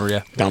 Okay, I remember,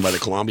 yeah. Down by the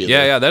Columbia.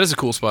 Yeah, that is a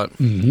cool spot.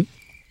 Mm-hmm.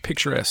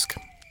 Picturesque.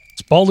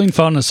 Spaulding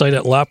found a site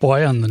at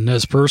Lapwai on the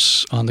Nez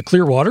Perce on the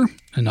Clearwater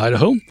in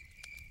Idaho.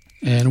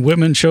 And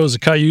Whitman chose a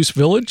Cayuse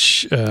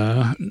village,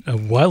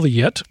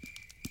 Wiliet.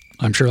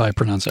 I'm sure I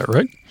pronounced that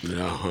right.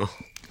 Uh-huh.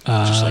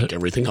 Just like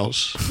everything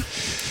else.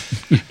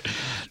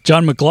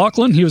 John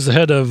McLaughlin, he was the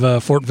head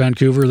of Fort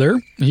Vancouver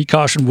there. He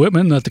cautioned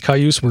Whitman that the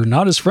Cayuse were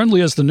not as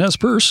friendly as the Nez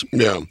Perce.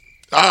 Yeah.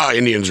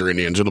 Indians are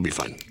Indians. It'll be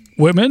fine.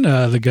 Whitman,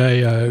 the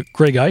guy,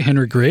 Gray guy,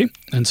 Henry Gray,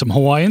 and some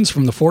Hawaiians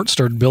from the fort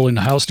started building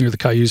a house near the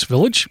Cayuse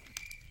village.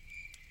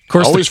 Of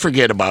course, always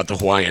forget about the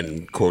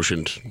Hawaiian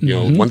quotient. You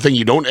know, one thing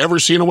you don't ever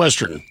see in a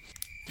Western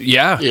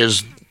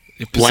is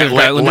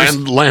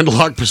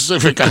landlocked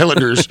Pacific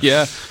Islanders.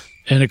 Yeah.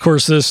 And, of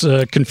course, this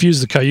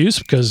confused the Cayuse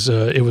because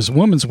it was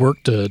women's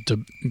work to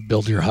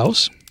build your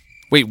house.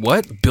 Wait,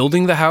 what?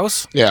 Building the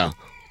house? Yeah.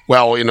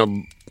 Well, in a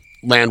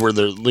land where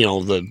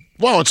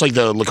it's like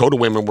the Lakota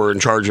women were in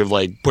charge of,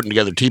 putting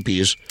together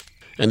teepees.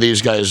 And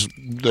these guys,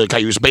 the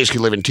Cayuse,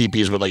 basically live in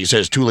teepees with, like you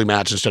said, tule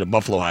mats instead of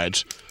buffalo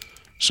hides.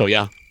 So,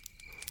 yeah.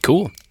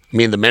 Cool. I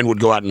mean, the men would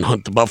go out and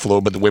hunt the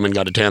buffalo, but the women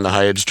got to tan the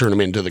hides, turn them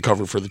into the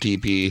cover for the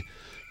teepee,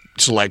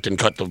 select and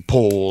cut the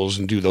poles,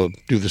 and do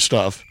the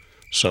stuff.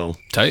 So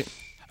tight.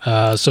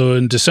 So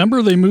in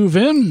December, they move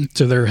in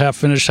to their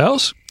half-finished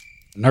house.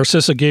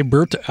 Narcissa gave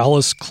birth to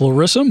Alice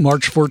Clarissa,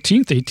 March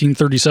 14th,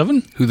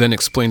 1837. Who then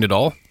explained it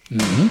all.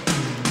 Mm-hmm.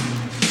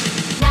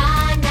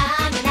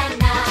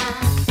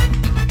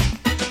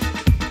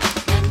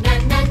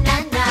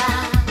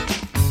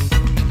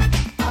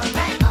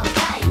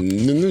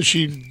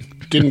 She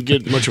didn't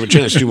get much of a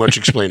chance to do much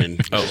explaining,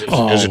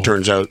 as it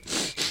turns out.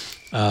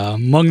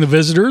 Among the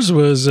visitors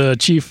was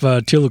Chief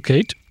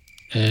Tillocate,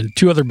 and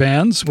 2 other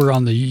bands were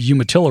on the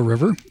Umatilla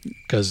River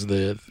because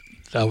that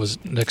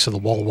was next to the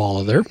Walla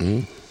Walla there.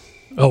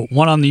 Mm-hmm. Oh,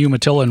 one on the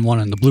Umatilla and one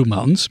in the Blue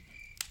Mountains.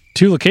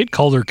 Tillocate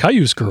called her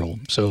Cayuse Girl,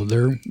 so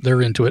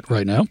they're into it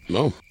right now.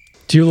 Oh.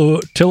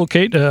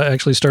 Tillocate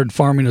actually started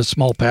farming a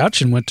small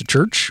patch and went to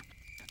church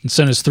and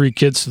sent his 3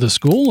 kids to the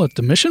school at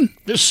the mission.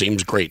 This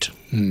seems great.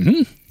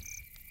 Mm-hmm.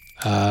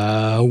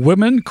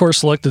 Women, of course,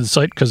 selected the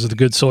site because of the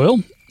good soil.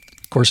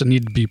 Of course, it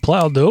needed to be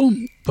plowed, though,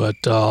 but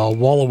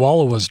Walla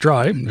Walla was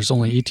dry. There's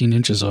only 18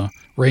 inches of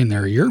rain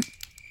there a year.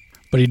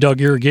 But he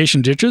dug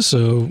irrigation ditches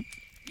so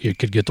you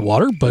could get the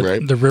water,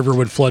 but the river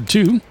would flood,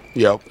 too,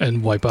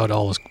 and wipe out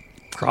all his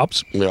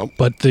crops. Yep.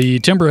 But the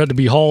timber had to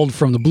be hauled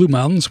from the Blue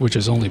Mountains, which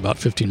is only about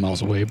 15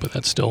 miles away, but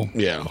that's still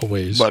a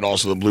ways. But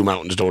also the Blue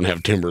Mountains don't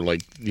have timber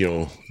like,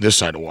 this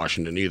side of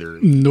Washington either.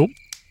 Nope.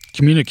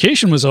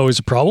 Communication was always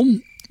a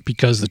problem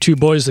because the 2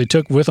 boys they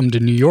took with them to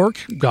New York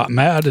got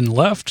mad and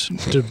left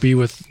to be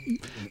with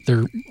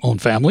their own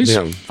families.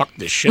 Yeah, fuck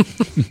this shit.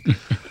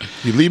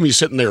 You leave me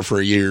sitting there for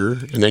a year,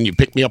 and then you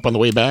pick me up on the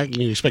way back, and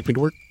you expect me to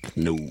work?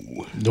 No.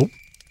 Nope.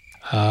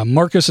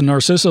 Marcus and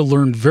Narcissa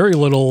learned very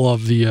little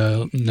of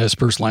the Nez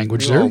Perce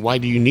language there. Why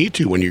do you need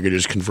to when you can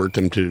just convert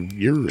them to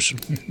yours?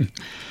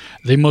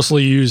 They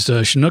mostly used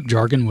Chinook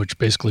jargon, which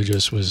basically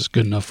just was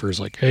good enough for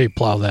like, hey,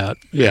 plow that,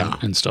 Yeah.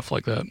 and stuff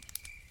like that.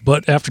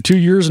 But after 2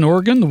 years in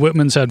Oregon, the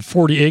Whitmans had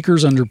 40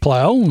 acres under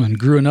plow and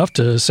grew enough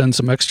to send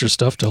some extra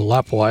stuff to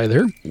Lapwai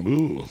there.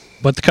 Ooh.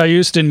 But the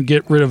Cayuse didn't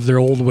get rid of their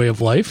old way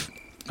of life.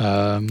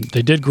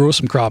 They did grow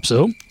some crops,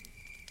 though,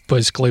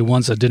 basically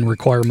ones that didn't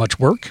require much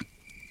work.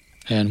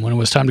 And when it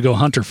was time to go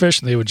hunt or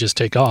fish, they would just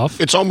take off.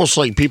 It's almost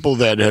like people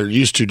that are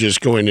used to just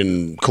going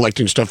and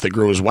collecting stuff that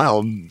grows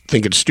wild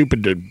think it's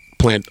stupid to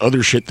plant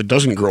other shit that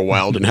doesn't grow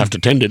wild and have to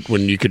tend it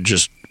when you could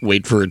just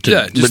wait for it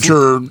to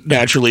mature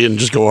naturally and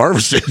just go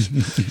harvest it.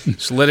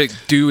 Just let it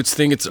do its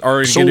thing it's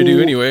already going to do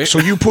anyway. So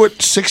you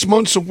put 6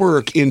 months of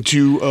work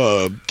into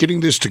getting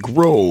this to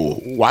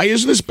grow. Why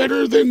is this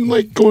better than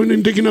like going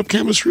and digging up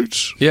camas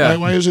roots? Yeah.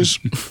 Why is this?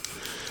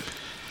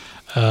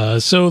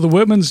 So the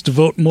Whitmans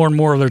devote more and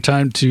more of their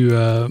time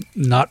to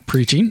not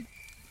preaching.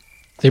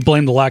 They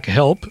blame the lack of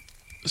help.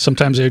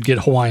 Sometimes they would get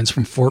Hawaiians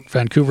from Fort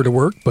Vancouver to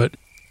work, but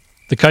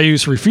the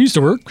Cayuse refused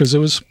to work because it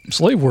was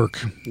slave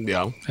work.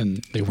 Yeah.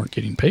 And they weren't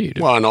getting paid.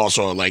 Well, and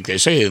also, like they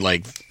say,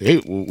 like,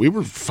 hey, we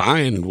were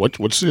fine.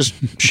 What's this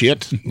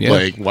shit? Yeah.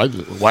 Like,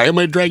 why am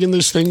I dragging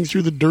this thing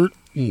through the dirt?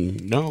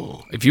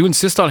 No. If you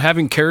insist on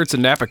having carrots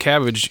and Napa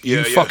cabbage,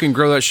 you fucking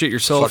grow that shit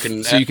yourself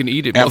so you can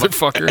eat it,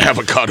 motherfucker.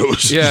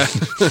 Avocados. Yeah.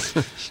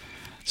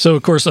 So,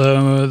 of course,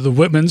 the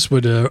Whitmans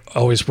would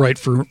always write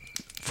for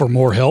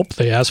more help.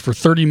 They asked for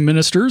 30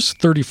 ministers,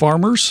 30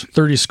 farmers,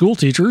 30 school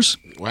teachers.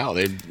 Wow,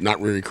 they're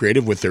not really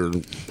creative with their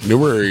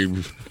numerary.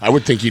 I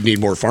would think you'd need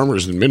more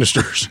farmers than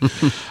ministers.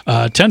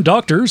 10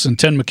 doctors and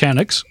 10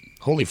 mechanics.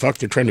 Holy fuck,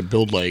 they're trying to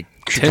build like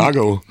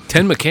Chicago.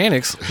 10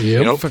 mechanics.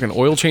 Yep. Fucking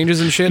oil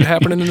changes and shit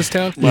happening in this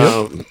town.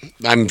 Well,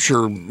 I'm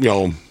sure,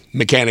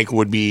 mechanic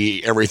would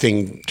be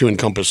everything to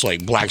encompass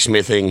like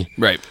blacksmithing.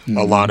 Right.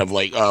 A lot of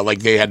like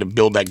they had to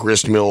build that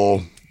grist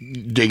mill,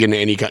 dig into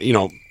any kind,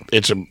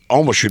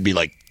 almost should be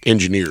like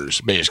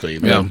engineers, basically.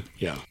 Yeah.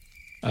 Yeah.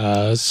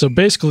 So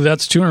basically,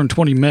 that's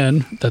 220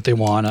 men that they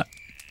want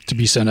to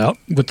be sent out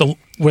with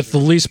the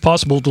least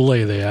possible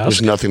delay. They ask.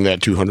 There's nothing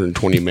that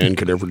 220 men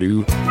could ever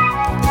do.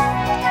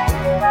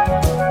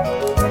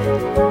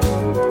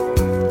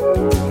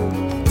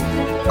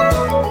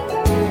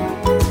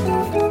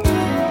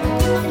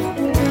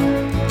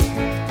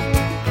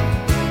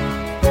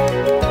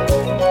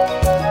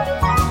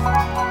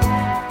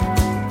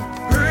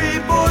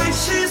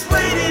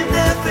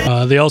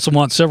 They also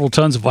want several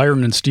tons of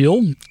iron and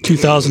steel,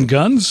 2,000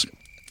 guns,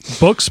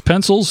 books,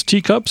 pencils,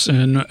 teacups,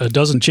 and a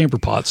dozen chamber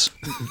pots.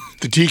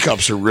 The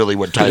teacups are really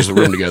what ties the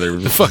room together.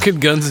 The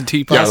fucking guns and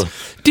teapots. Yeah.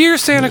 Dear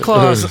Santa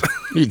Claus,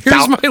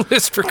 here's my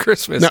list for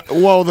Christmas. Now,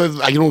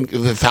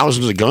 the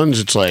thousands of guns,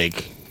 it's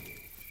like,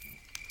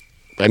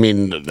 I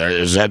mean,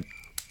 does that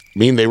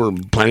mean they were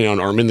planning on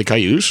arming the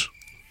Cayuse,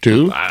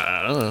 too?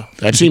 I don't know.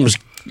 That seems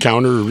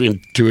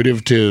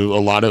counterintuitive to a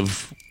lot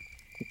of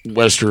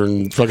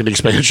Western fucking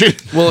expansion.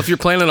 Well, if you're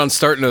planning on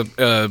starting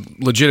a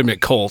legitimate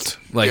cult,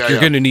 you're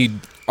going to need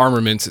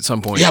armaments at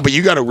some point. Yeah, but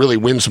you got to really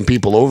win some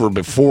people over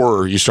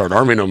before you start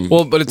arming them.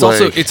 Well, but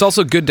it's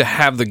also good to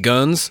have the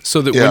guns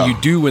so that when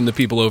you do win the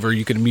people over,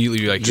 you can immediately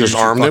be like, just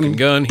arm your them.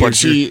 Gun.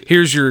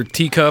 Here's your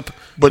teacup.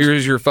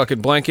 Here's your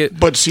fucking blanket.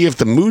 But see, if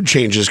the mood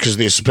changes because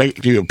they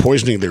suspect you of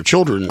poisoning their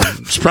children,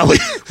 it's probably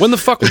when the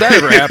fuck would that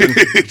ever happen?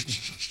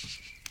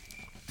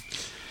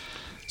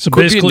 So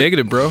quit being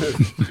negative, bro.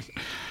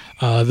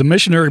 The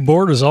missionary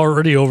board is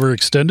already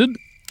overextended.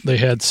 They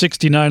had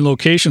 69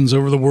 locations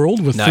over the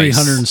world with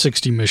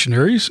 360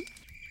 missionaries.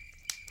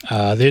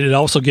 They did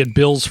also get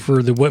bills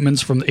for the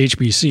Whitmans from the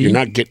HBC. You're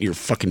not getting your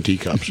fucking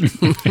teacups.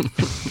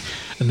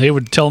 And they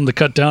would tell them to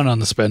cut down on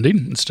the spending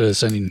instead of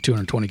sending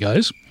 220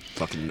 guys.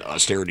 Fucking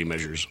austerity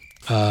measures.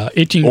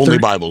 Only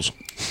Bibles.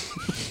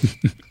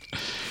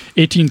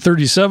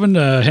 1837,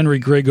 Henry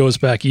Gray goes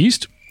back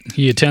east.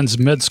 He attends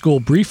med school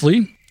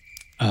briefly,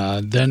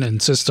 then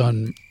insists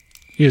on...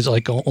 He was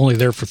like only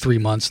there for 3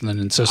 months and then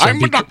insists on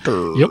I'm a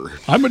doctor. Yep,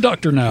 I'm a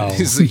doctor now.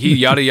 He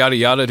yada yada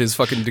yada his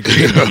fucking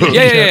degree.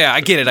 Yeah. I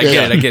get it.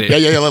 Yeah.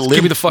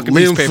 Give me the fucking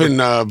lymph newspaper.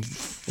 And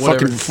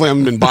fucking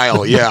phlegm and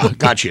bile. Yeah,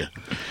 gotcha.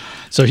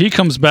 So he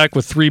comes back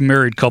with 3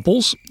 married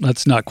couples.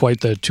 That's not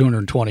quite the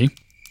 220.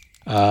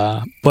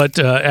 But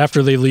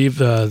after they leave,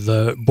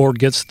 the board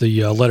gets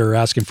the letter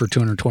asking for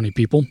 220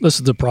 people. This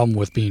is the problem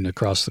with being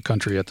across the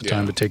country at the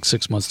time. It takes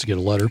 6 months to get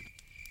a letter.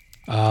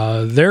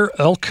 Their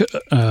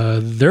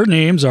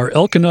names are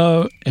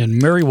Elkanah and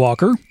Mary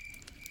Walker.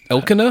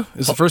 Elkanah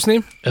is the first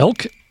name?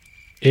 Elk,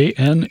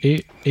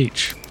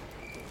 A-N-A-H.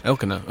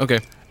 Elkanah, okay.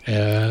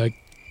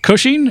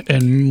 Cushing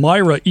and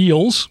Myra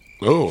Eels.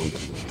 Oh,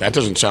 that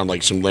doesn't sound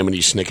like some Lemony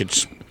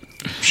Snicket's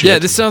shit. Yeah,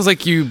 this sounds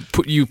like you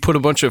put a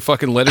bunch of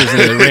fucking letters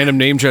in a random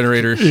name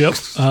generator. Yep.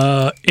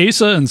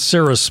 Asa and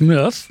Sarah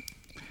Smith.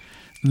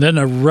 Then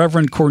a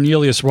Reverend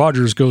Cornelius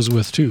Rogers goes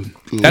with too.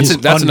 That's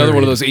another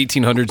one of those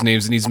 1800s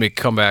names that needs to make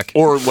a comeback.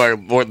 Or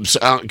what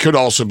could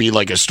also be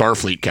like a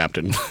Starfleet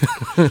captain.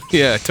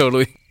 Yeah,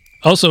 totally.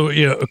 Also,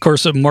 of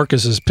course,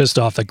 Marcus is pissed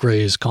off that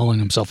Gray is calling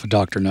himself a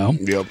doctor now.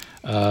 Yep.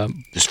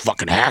 This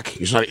fucking hack.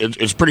 He's not.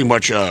 It's pretty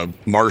much a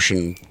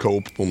Martian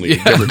Cope, only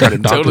a different kind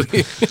of doctor.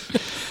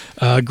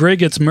 Totally. Gray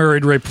gets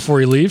married right before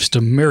he leaves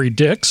to Mary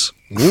Dix.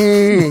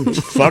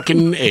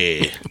 Fucking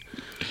A.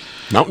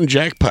 Mountain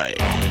Jack Pie.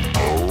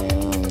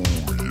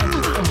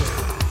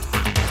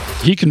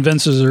 He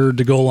convinces her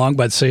to go along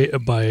by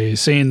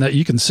saying that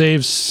you can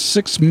save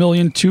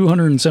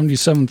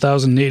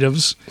 6,277,000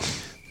 natives.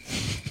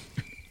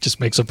 Just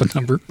makes up a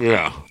number.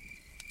 Yeah.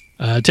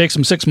 It takes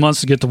them 6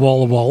 months to get to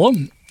Walla Walla.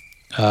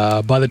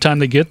 By the time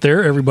they get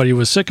there, everybody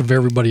was sick of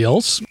everybody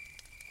else.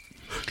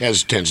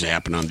 As tends to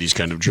happen on these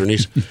kind of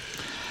journeys.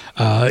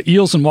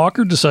 Eels and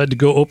Walker decide to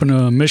go open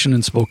a mission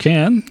in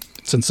Spokane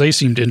since they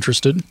seemed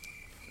interested.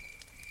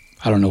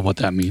 I don't know what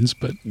that means,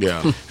 but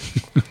yeah.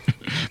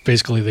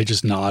 Basically they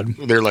just nod.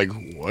 They're like,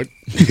 what?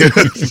 Hey,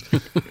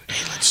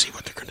 let's see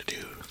what they're going to do.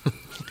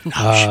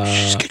 No,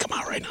 just kick them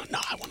out right now. No,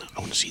 I want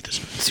to see this.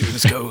 See where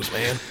this goes,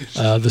 man.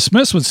 The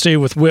Smiths would stay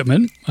with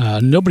Whitman.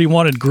 Nobody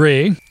wanted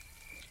Gray.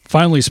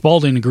 Finally,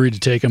 Spaulding agreed to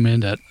take him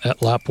in at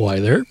Lapwai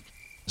there.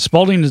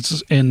 Spaulding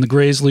and the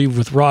Grays leave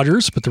with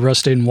Rogers, but the rest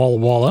stayed in Walla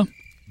Walla.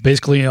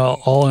 Basically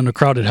all in a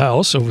crowded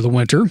house over the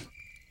winter.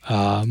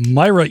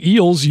 Myra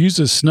Eels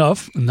uses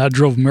snuff, and that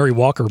drove Mary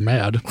Walker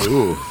mad.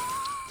 Ooh.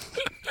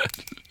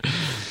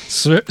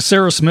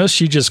 Sarah Smith,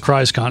 she just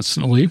cries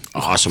constantly.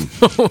 Awesome.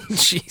 Oh,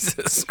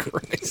 Jesus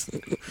Christ.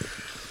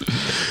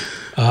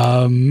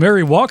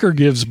 Mary Walker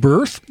gives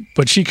birth,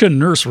 but she couldn't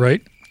nurse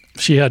right.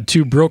 She had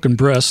 2 broken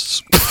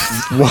breasts.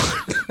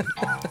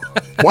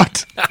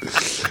 What?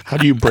 How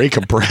do you break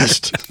a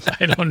breast?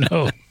 I don't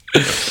know.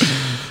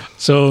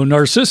 So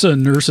Narcissa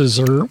nurses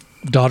her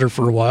daughter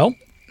for a while,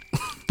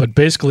 but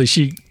basically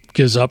she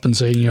gives up and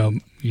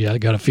saying, I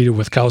got to feed her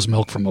with cow's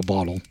milk from a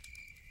bottle.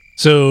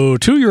 So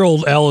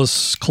 2-year-old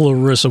Alice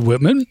Clarissa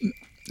Whitman,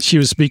 she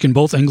was speaking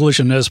both English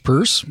and Nez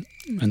Perce,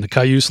 and the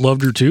Cayuse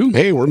loved her too.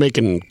 Hey, we're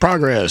making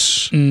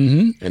progress.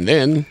 Mm-hmm. And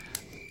then...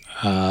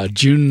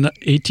 June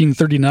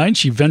 1839,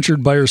 she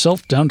ventured by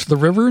herself down to the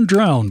river and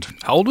drowned.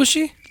 How old was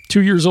she?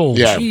 2 years old.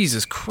 Yeah.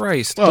 Jesus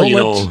Christ.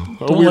 Well,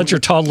 don't let your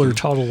toddler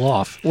toddle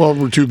off. Well,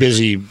 we're too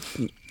busy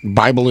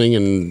Bibling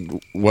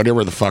and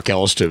whatever the fuck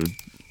else to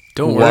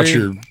watch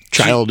your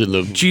child in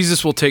the...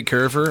 Jesus will take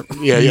care of her.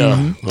 Yeah, yeah.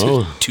 Mm-hmm.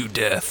 Oh. To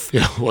death.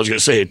 Yeah, I was going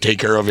to say, take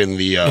care of in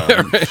the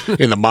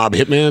in the mob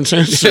hitman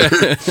sense.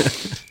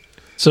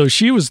 So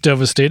she was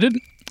devastated.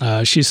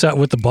 She sat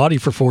with the body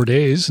for 4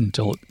 days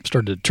until it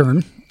started to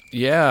turn.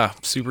 Yeah,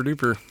 super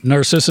duper.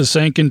 Narcissa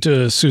sank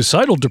into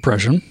suicidal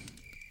depression.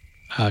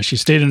 She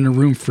stayed in her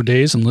room for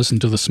days and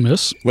listened to the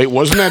Smiths. Wait,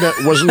 wasn't that a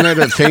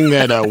thing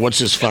that what's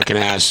his fucking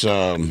ass?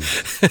 The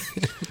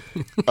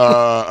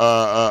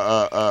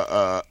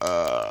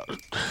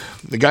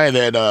guy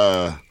that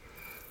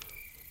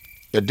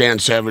Dan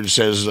Savage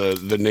says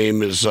the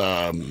name is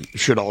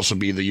should also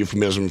be the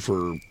euphemism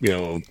for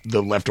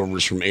the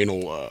leftovers from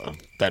anal.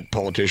 That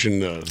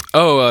politician.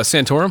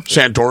 Santorum.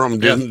 Santorum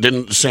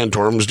didn't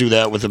Santorums do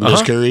that with a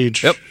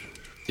miscarriage?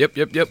 Yep.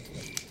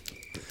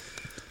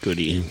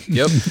 Goody.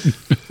 Yep.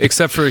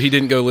 Except for he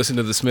didn't go listen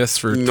to the Smiths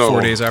for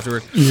 4 days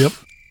afterward. Yep.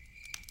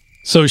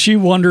 So she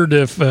wondered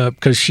if,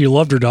 because she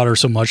loved her daughter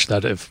so much,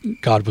 that if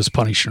God was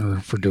punishing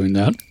her for doing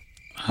that.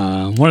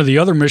 One of the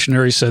other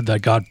missionaries said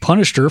that God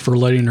punished her for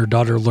letting her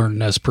daughter learn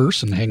Nez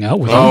Perce and hang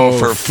out with him. Oh,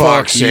 for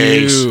fuck's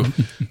sakes.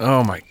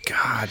 Oh, my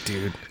God,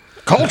 dude.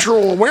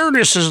 Cultural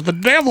awareness is the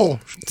devil.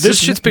 This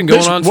shit's been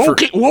going on for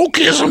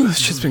wokeism. This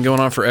shit's been going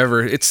on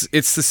forever. It's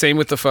the same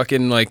with the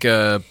fucking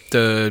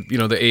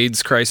the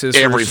AIDS crisis.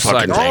 Every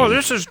fucking thing. Oh,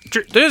 this is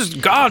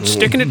God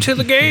sticking it to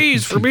the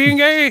gays for being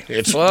gay.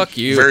 It's fuck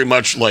you. Very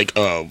much like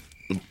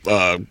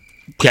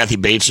Kathy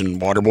Bates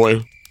and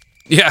Waterboy.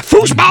 Yeah,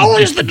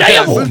 foosball is the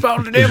devil. Yeah, foosball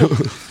is the devil.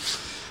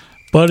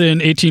 But in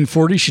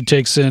 1840, she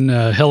takes in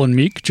Helen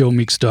Meek, Joe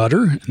Meek's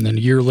daughter, and then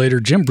a year later,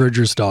 Jim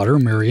Bridger's daughter,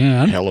 Mary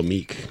Ann. Helen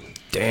Meek.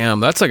 Damn,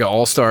 that's like an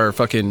all-star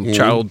fucking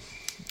child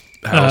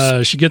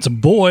house. She gets a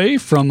boy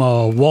from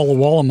a Walla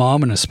Walla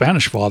mom and a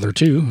Spanish father,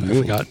 too.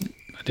 I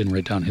didn't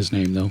write down his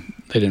name, though.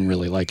 They didn't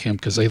really like him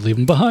because they leave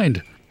him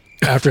behind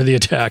after the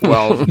attack.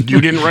 Well,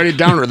 you didn't write it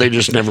down, or they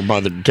just never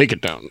bothered to take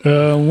it down?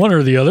 One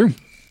or the other.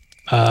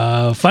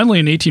 Finally,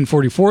 in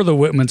 1844, the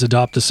Whitmans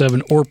adopted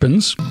 7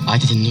 orphans. I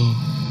didn't know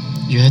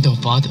you had a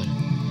father.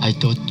 I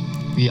thought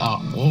we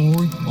are all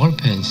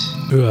orphans.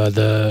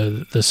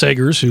 The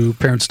Sagers, whose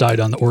parents died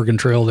on the Oregon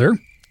Trail there.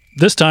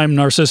 This time,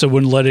 Narcissa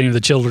wouldn't let any of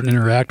the children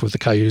interact with the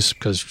Cayuse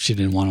because she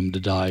didn't want them to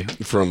die.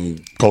 From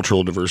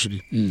cultural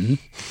diversity. Mm-hmm.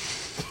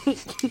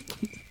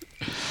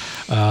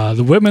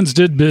 The Whitmans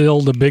did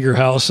build a bigger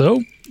house,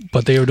 though,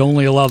 but they would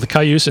only allow the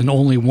Cayuse in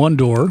only one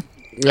door.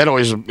 That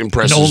always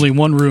impresses. And only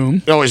one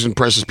room. It always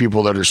impresses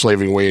people that are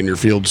slaving away in your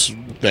fields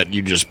that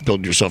you just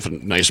build yourself a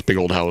nice big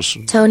old house.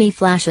 Tony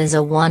flashes a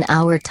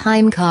 1-hour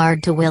time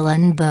card to Will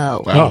and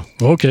Bo. Wow.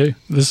 Oh, okay.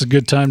 This is a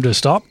good time to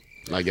stop.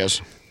 I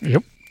guess.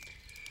 Yep.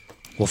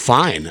 Well,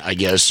 fine. I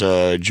guess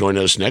join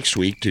us next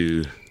week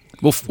to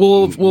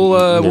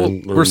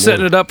We're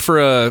setting it up for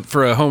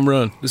a home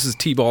run. This is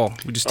T-ball.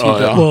 We just teed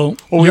up. Well,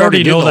 we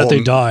already know that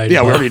they died.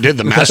 Yeah, we already did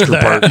the massacre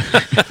part.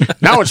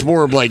 Now it's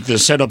more of like the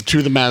setup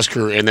to the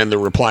massacre and then the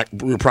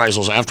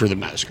reprisals after the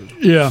massacre.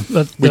 Yeah,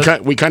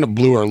 we kind of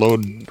blew our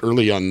load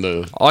early on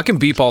the. Oh, I can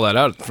beep all that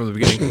out from the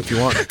beginning if you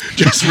want.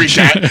 Just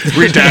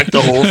redact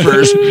the whole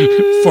first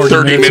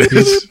 30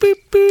 minutes.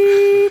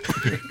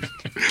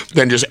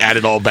 Then just add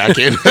it all back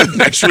in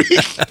next week.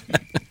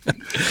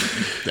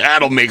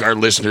 That'll make our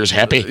listeners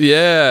happy.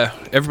 Yeah,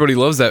 everybody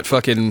loves that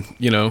fucking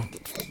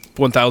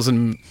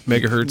 1,000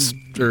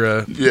 megahertz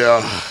or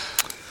yeah,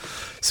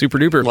 super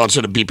duper. Well,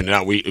 instead of beeping it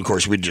out,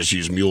 we'd just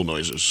use mule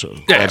noises. So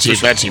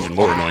that's even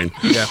more annoying.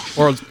 Yeah,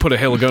 or I'll put a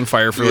hail of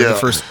gunfire for the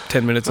first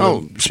 10 minutes.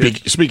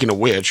 Speaking of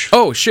which,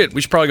 oh shit,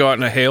 we should probably go out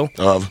in a hail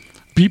of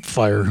beep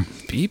fire.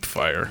 Beep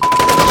fire.